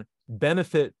can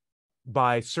benefit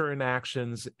by certain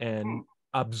actions and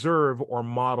observe or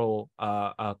model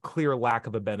a clear lack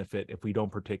of a benefit if we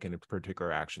don't partake in a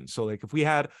particular action. So like if we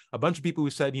had a bunch of people who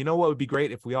said, what would be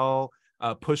great if we all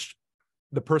pushed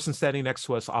the person standing next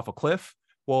to us off a cliff,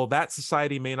 well, that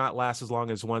society may not last as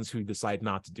long as ones who decide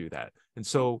not to do that. And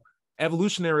so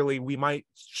evolutionarily, we might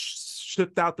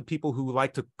shift out the people who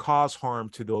like to cause harm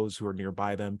to those who are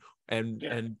nearby them and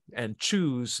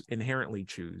inherently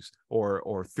choose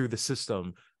or through the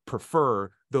system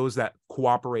prefer those that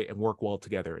cooperate and work well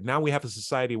together. Now we have a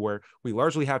society where we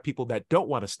largely have people that don't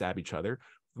want to stab each other,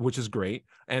 which is great.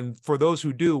 And for those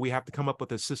who do, we have to come up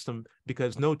with a system,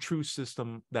 because no true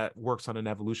system that works on an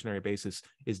evolutionary basis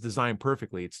is designed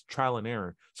perfectly. It's trial and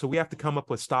error. So we have to come up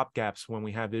with stopgaps when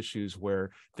we have issues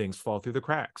where things fall through the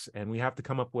cracks. And we have to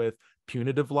come up with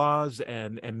punitive laws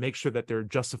and make sure that they're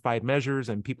justified measures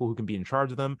and people who can be in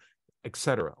charge of them,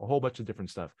 etc. A whole bunch of different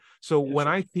stuff. So when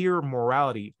I hear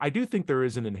morality, I do think there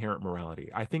is an inherent morality.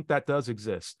 I think that does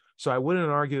exist. So I wouldn't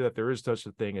argue that there is such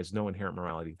a thing as no inherent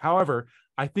morality. However,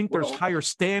 I think there's higher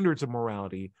standards of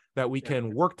morality that we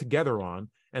can work together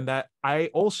on. And that I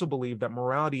also believe that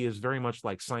morality is very much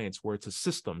like science, where it's a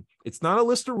system. It's not a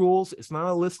list of rules. It's not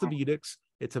a list of edicts.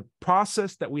 It's a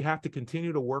process that we have to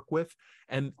continue to work with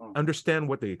and understand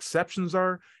what the exceptions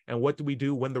are and what do we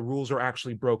do when the rules are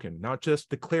actually broken. Not just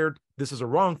declared this is a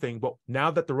wrong thing, but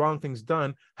now that the wrong thing's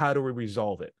done, how do we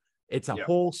resolve it? It's a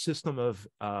whole system of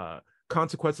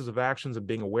consequences of actions and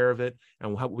being aware of it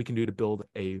and what we can do to build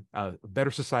a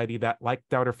better society that, like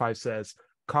Doubter 5 says,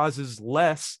 causes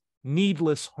less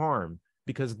needless harm,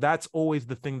 because that's always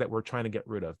the thing that we're trying to get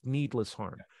rid of, needless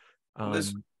harm.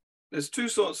 There's two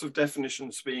sorts of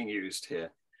definitions being used here.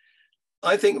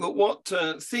 I think that what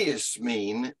theists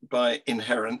mean by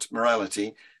inherent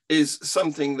morality is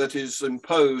something that is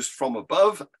imposed from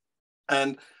above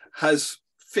and has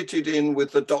fitted in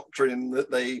with the doctrine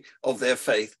that of their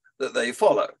faith that they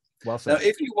follow. Well said. Now,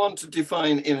 if you want to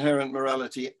define inherent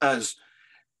morality as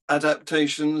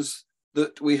adaptations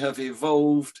that we have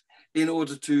evolved in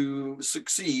order to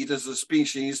succeed as a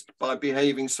species by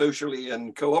behaving socially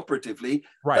and cooperatively,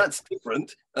 right, that's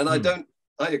different. And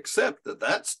I accept that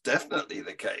that's definitely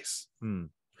the case.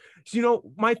 So, you know,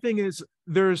 my thing is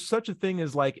there's such a thing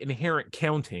as like inherent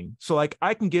counting. So like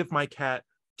I can give my cat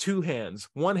 2 hands.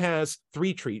 One has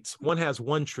 3 treats, one has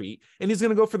 1 treat, and he's going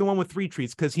to go for the one with 3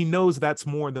 treats because he knows that's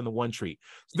more than the 1 treat.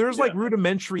 So there's like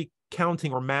rudimentary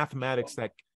counting or mathematics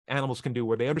that animals can do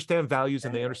where they understand values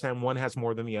and they understand one has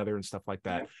more than the other and stuff like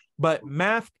that. But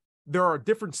math, there are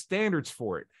different standards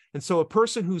for it. And so a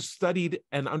person who's studied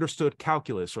and understood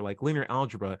calculus or like linear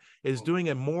algebra is doing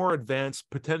a more advanced,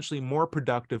 potentially more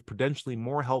productive, potentially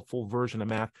more helpful version of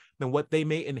math than what they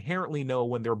may inherently know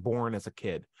when they're born as a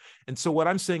kid. And so what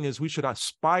I'm saying is we should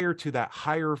aspire to that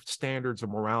higher standards of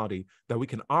morality that we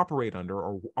can operate under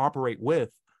or operate with.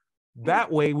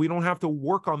 That way, we don't have to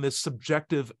work on this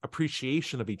subjective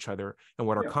appreciation of each other and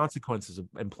what our consequences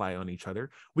imply on each other.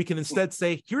 We can instead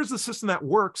say, here's the system that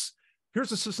works.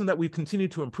 Here's a system that we've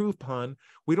continued to improve upon.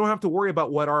 We don't have to worry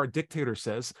about what our dictator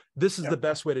says. This is the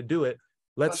best way to do it.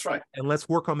 Let's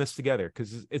work on this together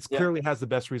because it clearly has the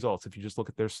best results if you just look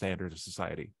at their standards of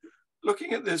society.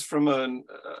 Looking at this from an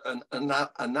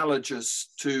analogous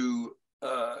to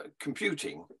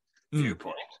computing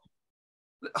viewpoint,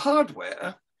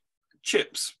 hardware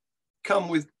chips come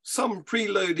with some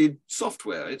preloaded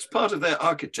software. It's part of their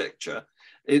architecture.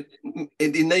 It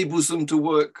enables them to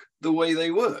work the way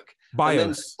they work.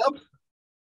 BIOS.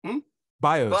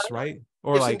 BIOS, right?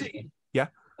 Or yes, like, indeed. Yeah.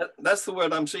 That's the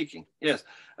word I'm seeking. Yes.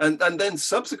 And then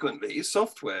subsequently,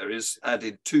 software is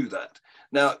added to that.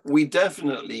 Now, we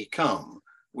definitely come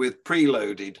with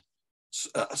preloaded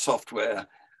software,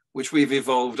 which we've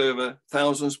evolved over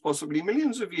thousands, possibly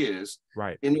millions of years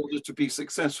in order to be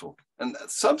successful. And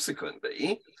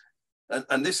subsequently,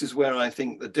 and this is where I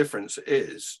think the difference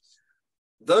is,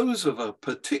 those of a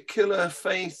particular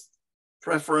faith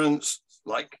preference,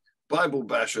 like Bible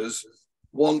bashers,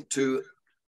 want to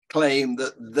claim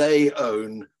that they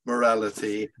own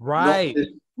morality,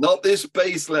 not this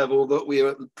base level that we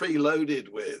are preloaded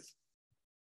with.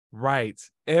 Right.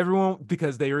 Everyone,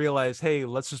 because they realize, hey,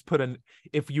 let's just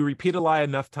if you repeat a lie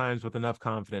enough times with enough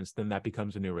confidence, then that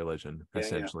becomes a new religion,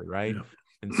 essentially, right? Yeah.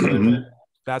 And so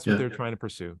that's what they're trying to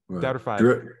pursue. Right. Doubter 5.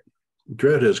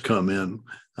 Dredd has come in.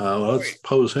 Let's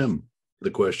pose him the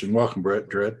question. Welcome,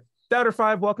 Dredd. Doubter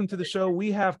 5, welcome to the show.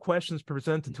 We have questions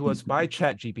presented to us by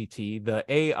ChatGPT, the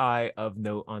AI of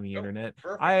note on the internet.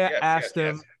 Perfect. I asked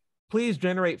him, please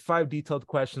generate 5 detailed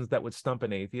questions that would stump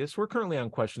an atheist. We're currently on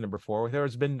question number 4. There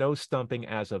has been no stumping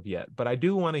as of yet, but I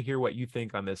do want to hear what you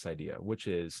think on this idea, which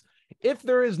is, if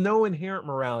there is no inherent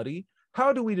morality,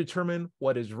 how do we determine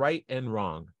what is right and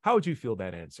wrong? How would you feel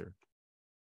that answer?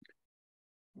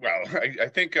 Well, I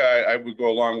think I would go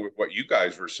along with what you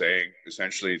guys were saying,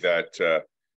 essentially that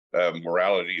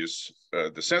morality is,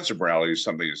 the sense of morality is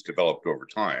something that's developed over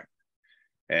time.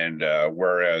 And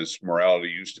whereas morality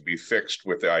used to be fixed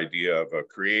with the idea of a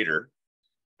creator,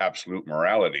 absolute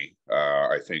morality,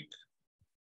 I think,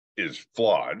 is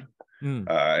flawed,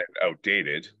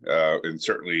 outdated. And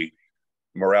certainly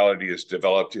morality is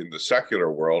developed in the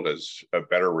secular world as a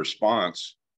better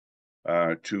response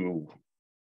to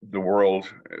the world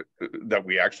that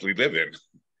we actually live in.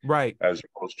 Right. As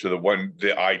opposed to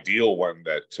the ideal one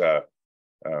that,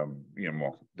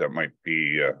 that might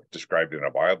be described in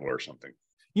a Bible or something.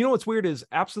 You know what's weird is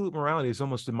absolute morality is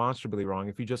almost demonstrably wrong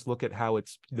if you just look at how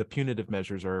the punitive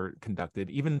measures are conducted,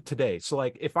 even today. So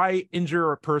like if I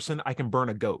injure a person, I can burn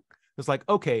a goat. It's like,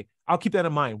 okay, I'll keep that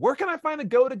in mind. Where can I find a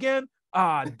goat again?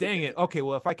 Ah, dang it. Okay,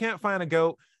 well, if I can't find a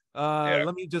goat,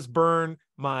 let me just burn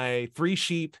my 3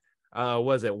 sheep.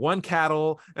 Was it 1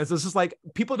 cattle? And so it's just like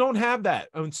people don't have that.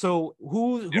 And so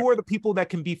who are the people that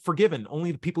can be forgiven?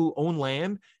 Only the people who own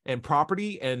land and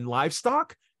property and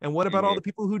livestock. And what about all the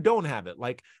people who don't have it?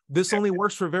 Like this only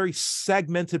works for a very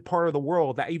segmented part of the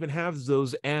world that even has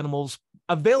those animals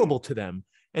available to them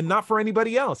and not for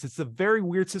anybody else. It's a very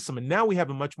weird system. And now we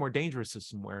have a much more dangerous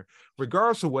system where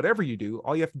regardless of whatever you do,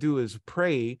 all you have to do is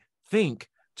pray, think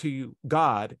to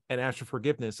God and ask for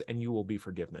forgiveness and you will be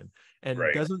forgiven. And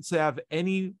doesn't have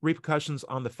any repercussions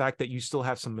on the fact that you still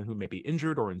have someone who may be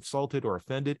injured or insulted or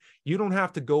offended. You don't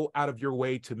have to go out of your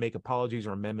way to make apologies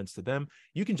or amendments to them.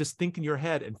 You can just think in your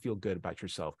head and feel good about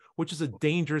yourself, which is a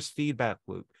dangerous feedback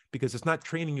loop because it's not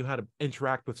training you how to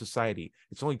interact with society.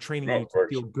 It's only training you to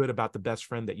feel good about the best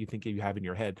friend that you think you have in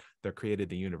your head that created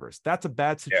the universe. That's a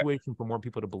bad situation for more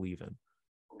people to believe in.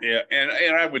 Yeah. And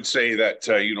I would say that,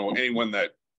 anyone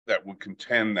that would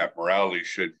contend that morality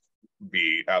should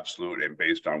be absolute and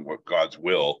based on what God's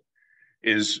will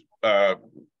is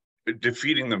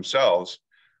defeating themselves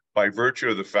by virtue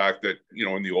of the fact that,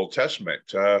 in the Old Testament,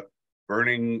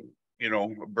 burning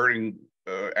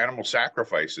animal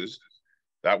sacrifices,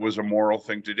 that was a moral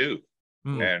thing to do.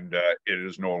 And it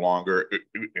is no longer,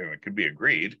 it can be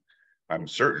agreed, I'm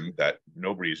certain, that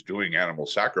nobody's doing animal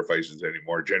sacrifices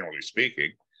anymore, generally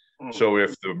speaking. So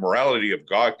if the morality of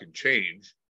God can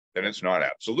change, then it's not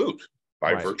absolute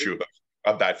by virtue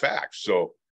of that fact.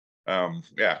 So,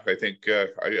 I think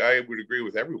I would agree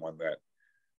with everyone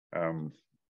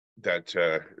that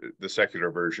the secular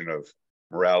version of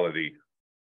morality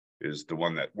is the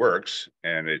one that works,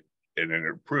 and it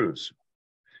improves.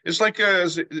 It's like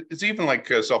it's even like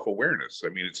self-awareness. I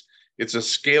mean, it's a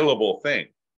scalable thing.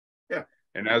 Yeah.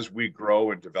 And as we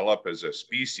grow and develop as a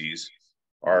species,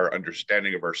 our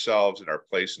understanding of ourselves and our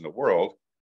place in the world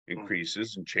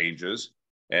increases and changes,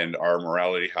 and our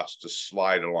morality has to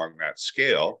slide along that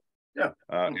scale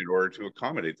in order to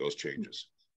accommodate those changes.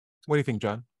 What do you think,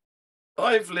 John?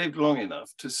 I've lived long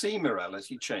enough to see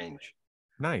morality change.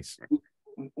 Nice.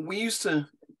 We used to,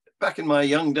 back in my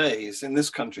young days in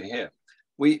this country here,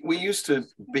 we used to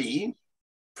be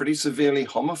pretty severely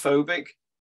homophobic,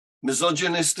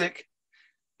 misogynistic.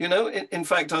 In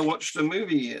fact, I watched a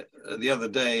movie the other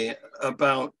day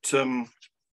about Alan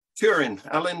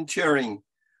Turing,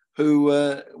 who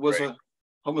was a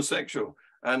homosexual.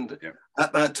 And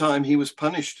at that time, he was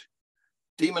punished,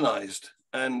 demonized,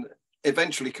 and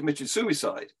eventually committed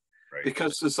suicide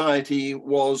because society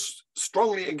was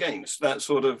strongly against that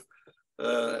sort of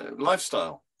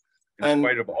lifestyle. In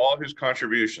spite of all his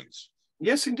contributions.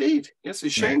 Yes, indeed. Yes,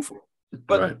 it's shameful.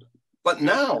 But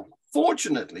now,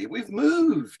 fortunately, we've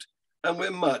moved and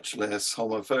we're much less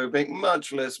homophobic,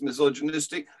 much less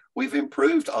misogynistic. We've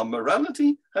improved. Our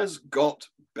morality has got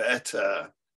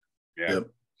better. Yeah. Yep.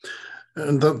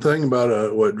 And the thing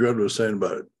about what Dred was saying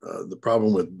about the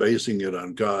problem with basing it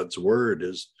on God's word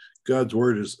is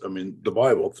the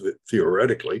Bible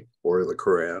theoretically, or the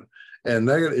Quran, and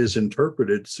that is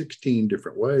interpreted 16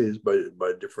 different ways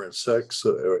by different sects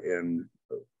and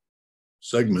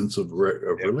segments of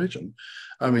religion.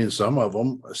 I mean, some of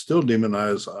them still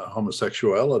demonize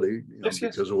homosexuality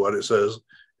because of what it says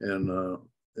in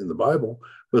the Bible,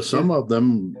 but some of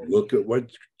them look at what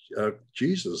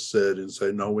Jesus said and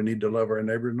say, no, we need to love our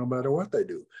neighbor no matter what they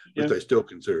do, but they still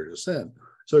consider it a sin.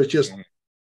 So it's just,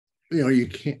 you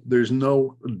can't, there's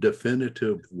no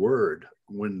definitive word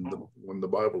when the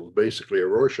Bible is basically a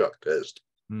Rorschach test.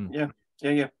 Yeah,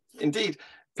 indeed.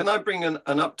 Can I bring an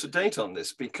up-to-date on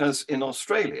this? Because in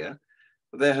Australia,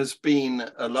 there has been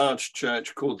a large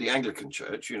church called the Anglican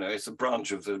Church. It's a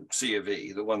branch of the C of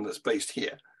E, the one that's based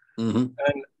here.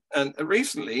 And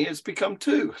recently it's become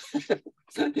two.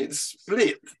 It's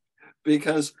split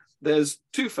because there's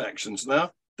two factions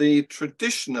now. The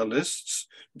traditionalists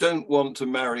don't want to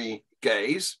marry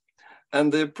gays,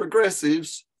 and the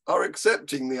progressives are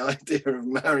accepting the idea of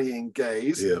marrying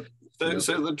gays. So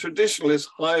the traditionalists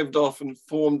hived off and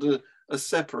formed a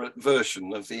separate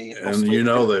version of the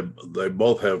Australian. They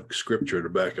both have scripture to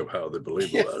back up how they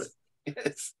believe about it.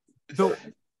 Yes. So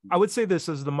I would say this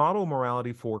as the model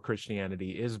morality for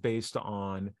Christianity is based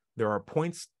on, there are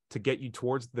points to get you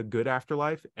towards the good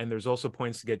afterlife, and there's also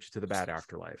points to get you to the bad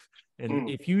afterlife. And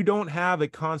if you don't have a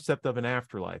concept of an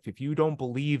afterlife, if you don't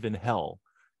believe in hell,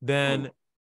 then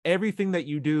everything that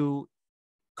you do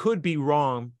could be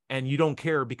wrong and you don't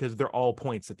care because they're all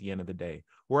points at the end of the day.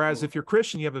 Whereas if you're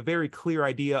Christian, you have a very clear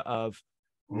idea of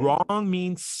wrong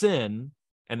means sin,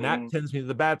 and that tends me to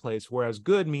the bad place, whereas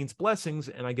good means blessings,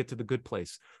 and I get to the good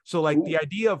place. So like the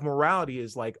idea of morality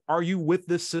is like, are you with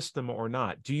this system or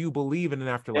not? Do you believe in an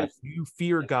afterlife? Yes. Do you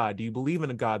fear God? Do you believe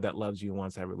in a God that loves you and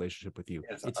wants to have a relationship with you?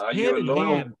 Yes. It's Are hand you in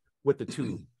loyal? hand with the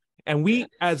two. And we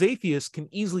as atheists can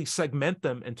easily segment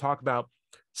them and talk about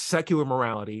secular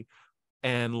morality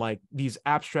and like these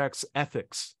abstract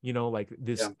ethics, like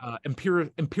this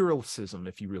empiricism,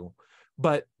 if you will.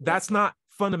 But that's not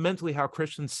fundamentally how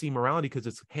Christians see morality, because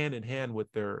it's hand in hand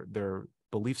with their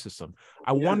belief system.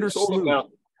 I wonder.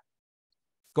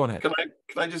 Go ahead.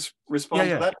 Can I just respond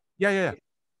to that? Yeah.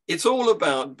 It's all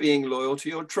about being loyal to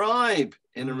your tribe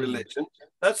in a religion.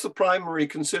 That's the primary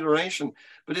consideration.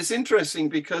 But it's interesting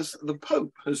because the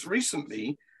Pope has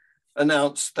recently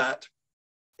announced that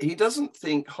he doesn't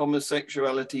think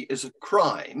homosexuality is a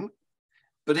crime,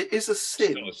 but it is a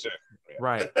sin.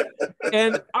 Right.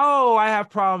 And I have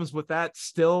problems with that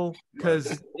still,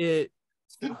 because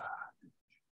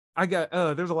I I got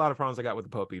there's a lot of problems I got with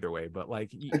the Pope either way, but like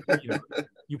you know,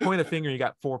 you point a finger, you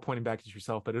got 4 pointing back at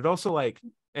yourself. But it also like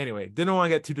anyway, didn't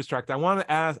want to get too distracted. I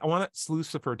want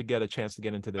Lucifer to get a chance to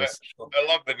get into this. I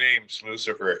love the name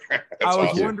Lucifer.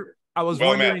 I was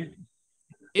wondering,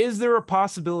 is there a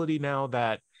possibility now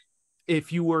that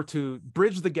if you were to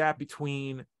bridge the gap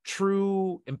between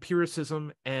true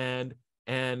empiricism and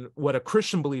what a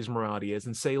Christian believes morality is,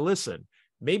 and say, listen,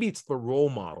 maybe it's the role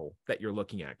model that you're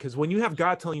looking at. Because when you have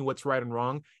God telling you what's right and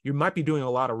wrong, you might be doing a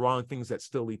lot of wrong things that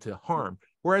still lead to harm.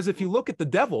 Whereas if you look at the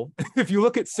devil, if you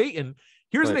look at Satan,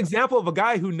 here's an example of a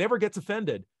guy who never gets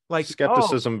offended. Like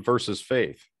skepticism versus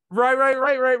faith. Right.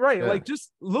 Yeah. Yeah. Like,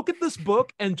 just look at this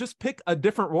book and just pick a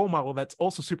different role model that's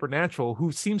also supernatural,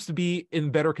 who seems to be in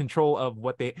better control of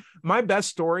what they... My best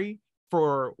story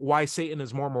for why Satan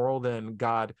is more moral than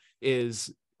God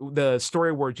is the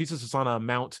story where Jesus is on a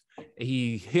mount.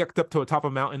 He hicked up to the top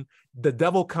of a mountain. The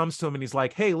devil comes to him and he's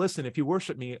like, hey, listen, if you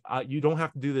worship me, you don't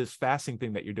have to do this fasting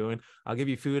thing that you're doing. I'll give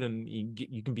you food and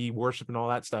you can be worshiped and all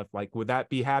that stuff. Like, would that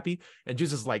be happy? And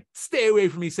Jesus is like, stay away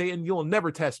from me, Satan. You'll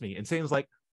never test me. And Satan's like,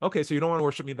 okay, so you don't want to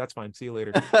worship me. That's fine. See you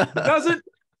later.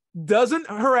 Doesn't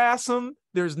harass him.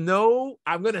 There's no,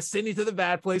 I'm going to send you to the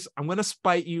bad place. I'm going to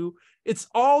spite you. It's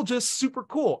all just super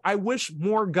cool. I wish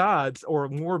more gods or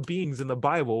more beings in the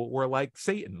Bible were like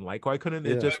Satan. Like, why couldn't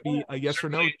it just be a yes or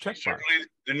no checkbox?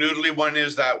 The noodly one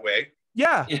is that way.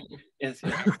 Yeah. Yes.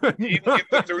 You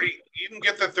can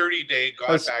get the 30-day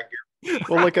God back here.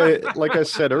 Well, like I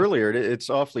said earlier, it's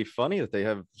awfully funny that they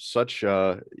have such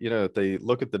they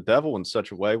look at the devil in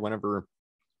such a way whenever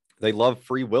they love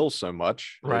free will so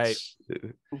much. Right.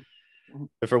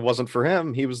 If it wasn't for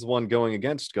him, he was the one going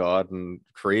against God and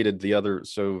created the other.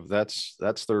 So that's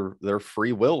their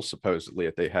free will, supposedly,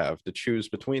 that they have to choose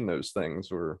between those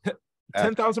things. Or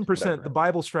 10,000%. The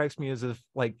Bible strikes me as if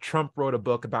like Trump wrote a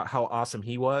book about how awesome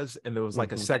he was, and there was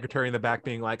like a secretary in the back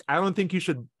being like, I don't think you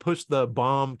should push the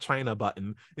bomb China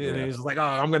button. And he's like, oh,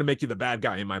 I'm going to make you the bad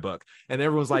guy in my book. And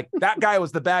everyone's like, that guy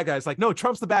was the bad guy. It's like, no,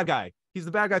 Trump's the bad guy. He's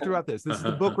the bad guy throughout this. This is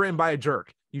the book written by a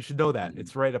jerk. You should know that.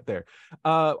 It's right up there.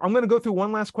 I'm going to go through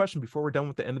one last question before we're done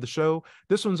with the end of the show.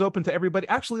 This one's open to everybody.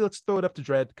 Actually, let's throw it up to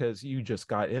Dredd because you just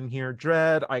got in here.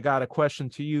 Dredd, I got a question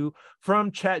to you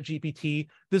from ChatGPT.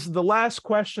 This is the last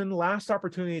question, last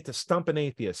opportunity to stump an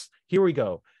atheist. Here we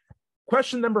go.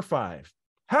 Question number 5.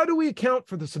 How do we account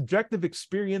for the subjective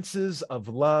experiences of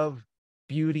love,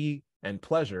 beauty, and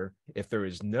pleasure if there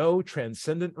is no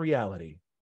transcendent reality?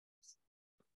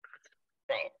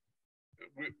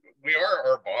 Well, we are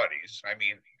our bodies. I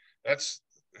mean, that's,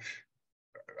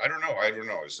 I don't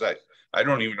know. Is that, I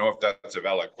don't even know if that's a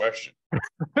valid question.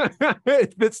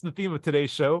 It fits the theme of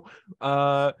today's show.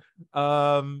 I've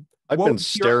been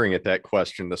staring at that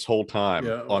question this whole time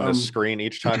on the screen.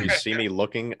 Each time you see me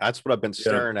looking, that's what I've been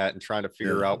staring at and trying to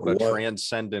figure out what a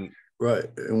transcendent. Right.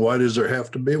 And why does there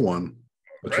have to be one?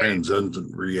 A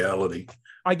transcendent reality.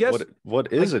 I guess.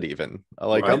 What is it even?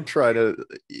 Like, I'm trying to.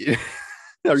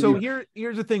 So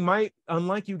here's the thing.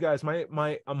 Unlike you guys,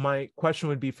 my question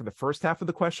would be for the first half of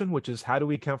the question, which is how do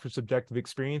we account for subjective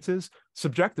experiences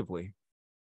subjectively?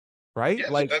 Right?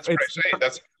 Yes, like that's what I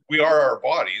say. We are our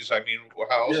bodies. I mean,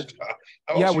 how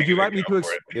else would you like me to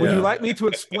you like me to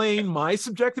explain my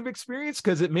subjective experience?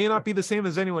 Because it may not be the same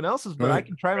as anyone else's, but I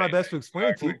can try my best to explain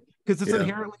it to you because it's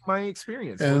inherently my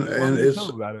experience. And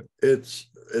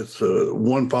it's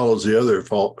one follows the other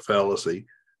fallacy.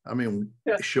 I mean,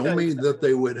 show me that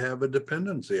they would have a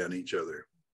dependency on each other.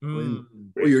 Well,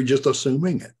 you're just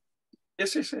assuming it.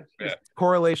 Yes. Yeah.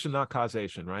 Correlation, not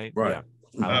causation, right? Right.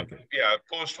 Yeah. I like it.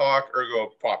 Post hoc ergo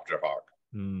propter hoc.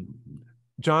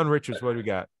 John Richards, what do we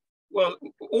got? Well,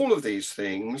 all of these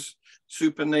things,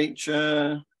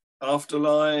 supernature,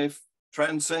 afterlife,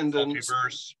 transcendence.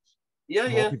 Multiverse.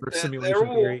 Multiverse simulation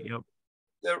theory.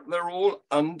 They're all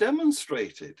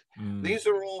undemonstrated. These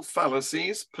are all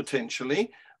fallacies, potentially,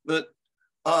 that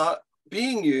are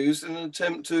being used in an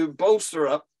attempt to bolster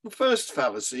up the first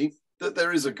fallacy, that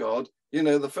there is a God,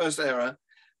 the first error.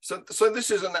 So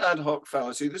this is an ad hoc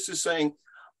fallacy. This is saying,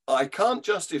 I can't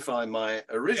justify my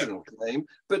original claim,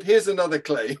 but here's another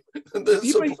claim that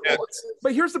supports.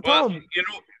 But here's the problem.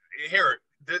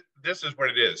 This is what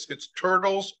it is. It's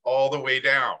turtles all the way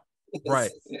down.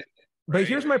 Right. But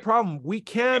here's my problem. We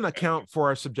can account for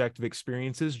our subjective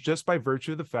experiences just by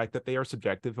virtue of the fact that they are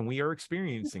subjective and we are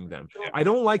experiencing them. I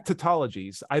don't like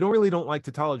tautologies. I don't like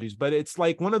tautologies, but it's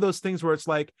like one of those things where it's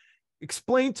like,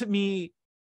 explain to me,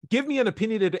 give me an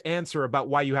opinionated answer about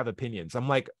why you have opinions. I'm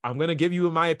like, I'm going to give you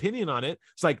my opinion on it.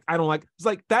 It's like,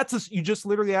 you just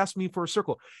literally asked me for a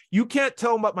circle. You can't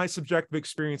tell about my subjective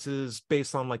experiences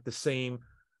based on like the same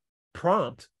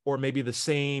prompt or maybe the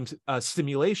same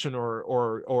stimulation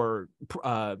or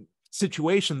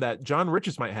situation that John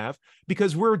Richards might have,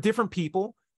 because we're different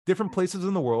people, different places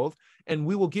in the world, and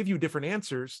we will give you different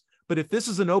answers. But if this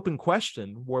is an open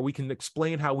question where we can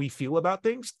explain how we feel about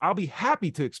things, I'll be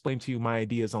happy to explain to you my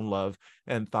ideas on love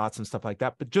and thoughts and stuff like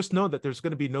that. But just know that there's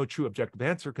going to be no true objective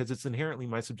answer, because it's inherently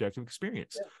my subjective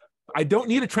experience. I don't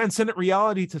need a transcendent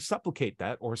reality to supplicate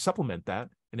that or supplement that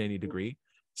in any degree.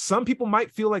 Some people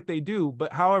might feel like they do,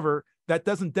 but however, that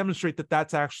doesn't demonstrate that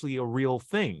that's actually a real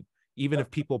thing, even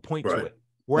if people point to it.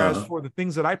 Whereas for the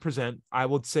things that I present, I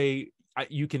would say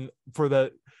you can, for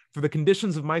the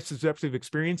conditions of my subjective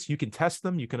experience, you can test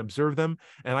them, you can observe them,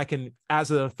 and I can,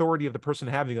 as an authority of the person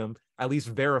having them, at least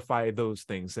verify those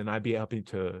things, and I'd be happy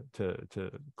to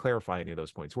clarify any of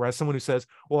those points. Whereas someone who says,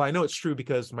 well, I know it's true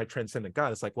because my transcendent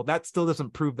God, it's like, well, that still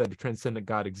doesn't prove that a transcendent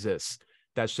God exists.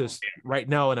 That's just right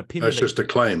now an opinion. That's just a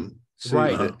claim.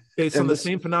 Right. Based on the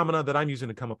same phenomena that I'm using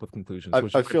to come up with conclusions. I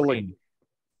feel like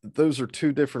those are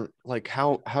two different, like,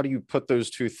 how do you put those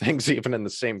two things even in the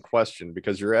same question?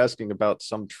 Because you're asking about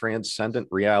some transcendent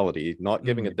reality, not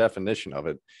giving a definition of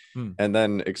it, and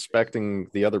then expecting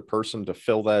the other person to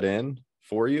fill that in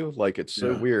for you. Like, it's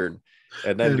so weird.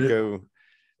 And then to go,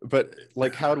 but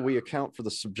like, how do we account for the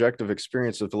subjective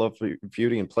experience of love,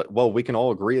 beauty, and well, we can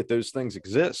all agree that those things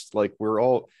exist. Like, we're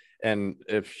all, and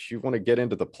if you want to get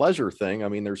into the pleasure thing, I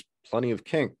mean, there's plenty of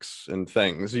kinks and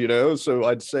things, you know. So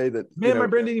I'd say that, man, my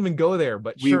brain didn't even go there,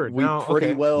 but sure, we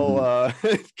pretty well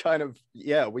kind of,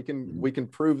 we can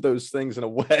prove those things in a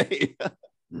way.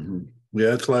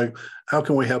 Yeah, it's like, how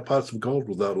can we have pots of gold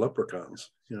without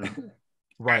leprechauns? You know?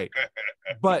 Right.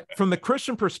 But from the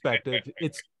Christian perspective,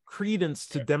 it's credence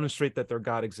to demonstrate that their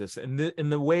God exists, and in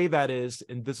the way that is,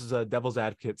 and this is a devil's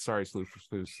advocate. Sorry,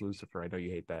 Lucifer, I know you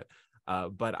hate that.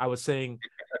 But I was saying,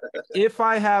 if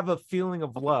I have a feeling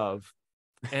of love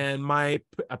and my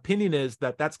opinion is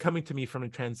that that's coming to me from a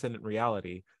transcendent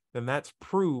reality, then that's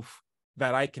proof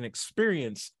that I can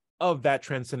experience of that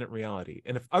transcendent reality.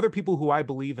 And if other people who I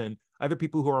believe in, other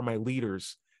people who are my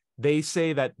leaders, they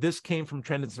say that this came from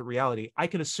transcendent reality, I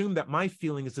can assume that my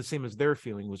feeling is the same as their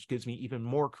feeling, which gives me even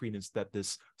more credence that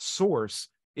this source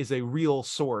is a real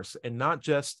source and not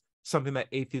just something that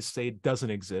atheists say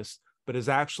doesn't exist, but is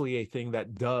actually a thing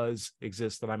that does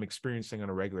exist that I'm experiencing on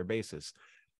a regular basis.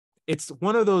 It's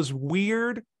one of those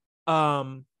weird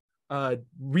reprogramming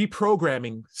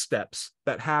steps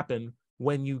that happen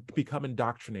when you become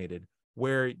indoctrinated,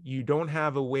 where you don't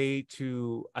have a way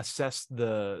to assess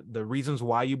the reasons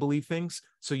why you believe things.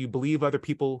 So you believe other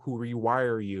people who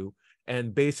rewire you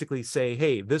and basically say,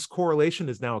 hey, this correlation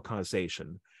is now a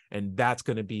causation, and that's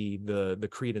going to be the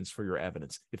credence for your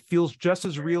evidence. It feels just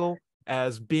as real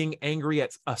as being angry at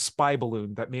a spy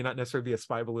balloon that may not necessarily be a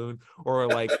spy balloon, or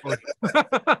like,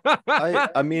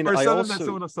 I mean, or I something also, that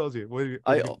someone else tells you.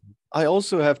 I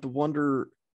also have to wonder,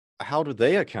 how do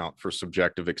they account for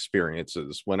subjective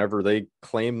experiences whenever they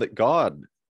claim that God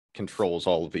controls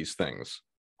all of these things?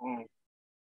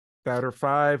 Batter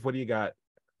 5, what do you got?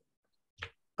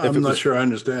 I'm not sure I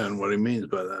understand what he means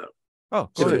by that.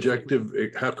 Oh, subjective.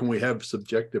 How can we have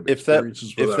subjective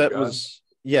experiences without God?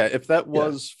 If that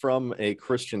was from a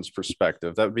Christian's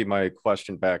perspective, that would be my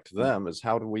question back to them, is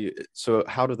how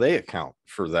do they account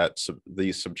for that,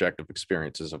 these subjective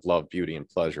experiences of love, beauty, and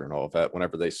pleasure and all of that,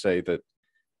 whenever they say that?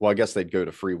 Well, I guess they'd go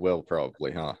to free will,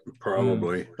 probably, huh?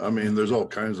 Probably. I mean, there's all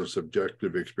kinds of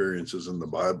subjective experiences in the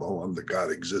Bible, and that God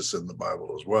exists in the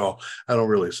Bible as well. I don't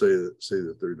really say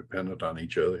that they're dependent on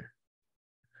each other,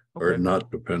 or not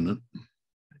dependent.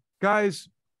 Guys,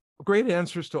 great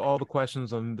answers to all the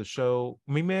questions on the show.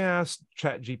 We may ask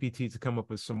ChatGPT to come up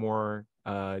with some more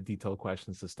detailed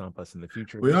questions to stump us in the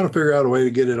future. We ought to figure out a way to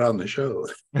get it on the show.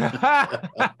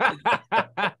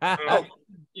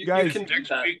 Guys,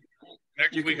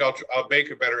 next week I'll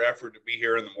make a better effort to be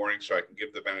here in the morning so I can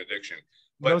give the benediction.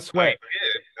 But no sweat. I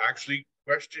did actually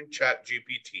question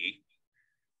ChatGPT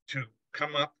to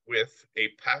come up with a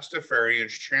Pastafarian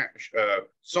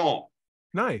psalm.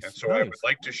 Nice. And so I would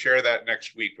like to share that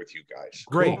next week with you guys.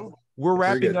 Great. Cool. We're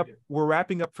wrapping up. We're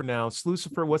wrapping up for now.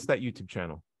 Lucifer, what's that YouTube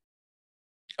channel?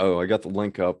 Oh, I got the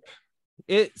link up.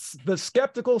 It's the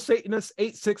Skeptical Satanist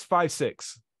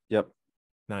 8656. Yep.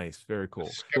 Nice. Very cool.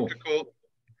 Skeptical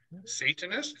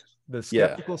Satanist? The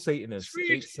Skeptical Satanist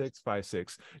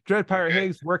 8656. Dread Pirate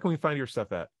Higgs, where can we find your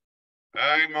stuff at?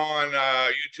 I'm on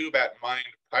YouTube at Mind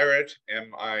Pirate,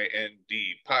 MIND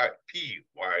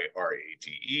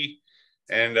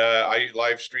and I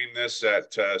live stream this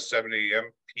at 7 a.m.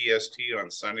 PST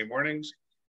on Sunday mornings,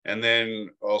 and then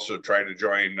also try to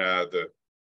join the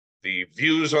the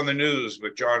Views on the News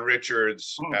with John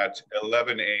Richards at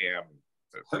 11 a.m.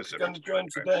 Hope you're going to join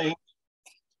today.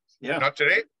 Yeah. Not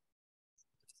today?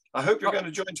 I hope you're going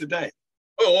to join today.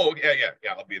 Oh, yeah.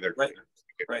 I'll be there. Right.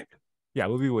 Yeah,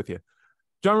 we'll be with you.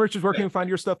 John Richards, where can you find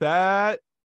your stuff at?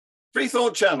 Free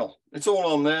Thought channel. It's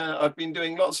all on there. I've been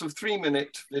doing lots of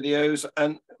 3-minute videos,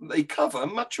 and they cover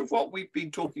much of what we've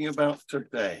been talking about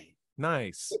today.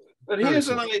 Nice. But here's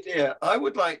an idea. I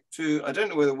would like to, I don't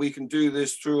know whether we can do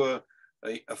this through a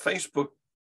Facebook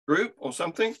group or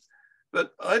something,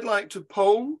 but I'd like to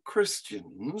poll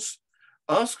Christians,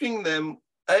 asking them,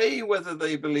 A, whether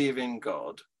they believe in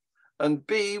God, and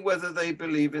B, whether they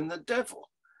believe in the devil.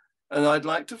 And I'd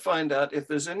like to find out if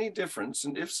there's any difference,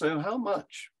 and if so, how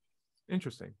much.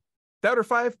 Interesting. Doubter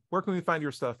 5, where can we find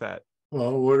your stuff at?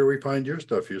 Well, where do we find your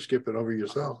stuff? You're skipping over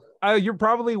yourself. You're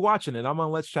probably watching it. I'm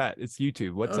on Let's Chat. It's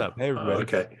YouTube. What's up? Hey, everybody.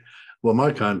 Okay. Well,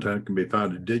 my content can be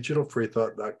found at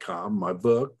digitalfreethought.com. My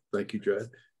book, thank you, Jed,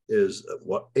 is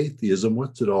What Atheism,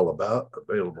 What's It All About?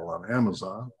 Available on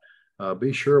Amazon.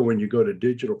 Be sure when you go to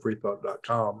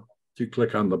digitalfreethought.com to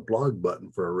click on the blog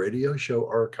button for a radio show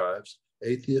archives,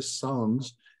 atheist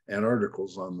songs, and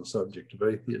articles on the subject of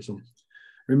atheism.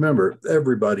 Remember,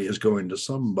 everybody is going to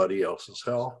somebody else's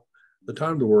hell. The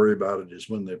time to worry about it is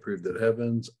when they prove that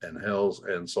heavens and hells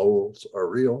and souls are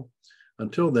real.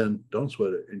 Until then, don't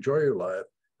sweat it. Enjoy your life.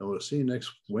 And we'll see you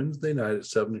next Wednesday night at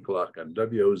 7 o'clock on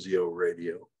WOZO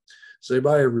Radio. Say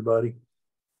bye, everybody.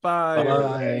 Bye.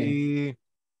 Bye.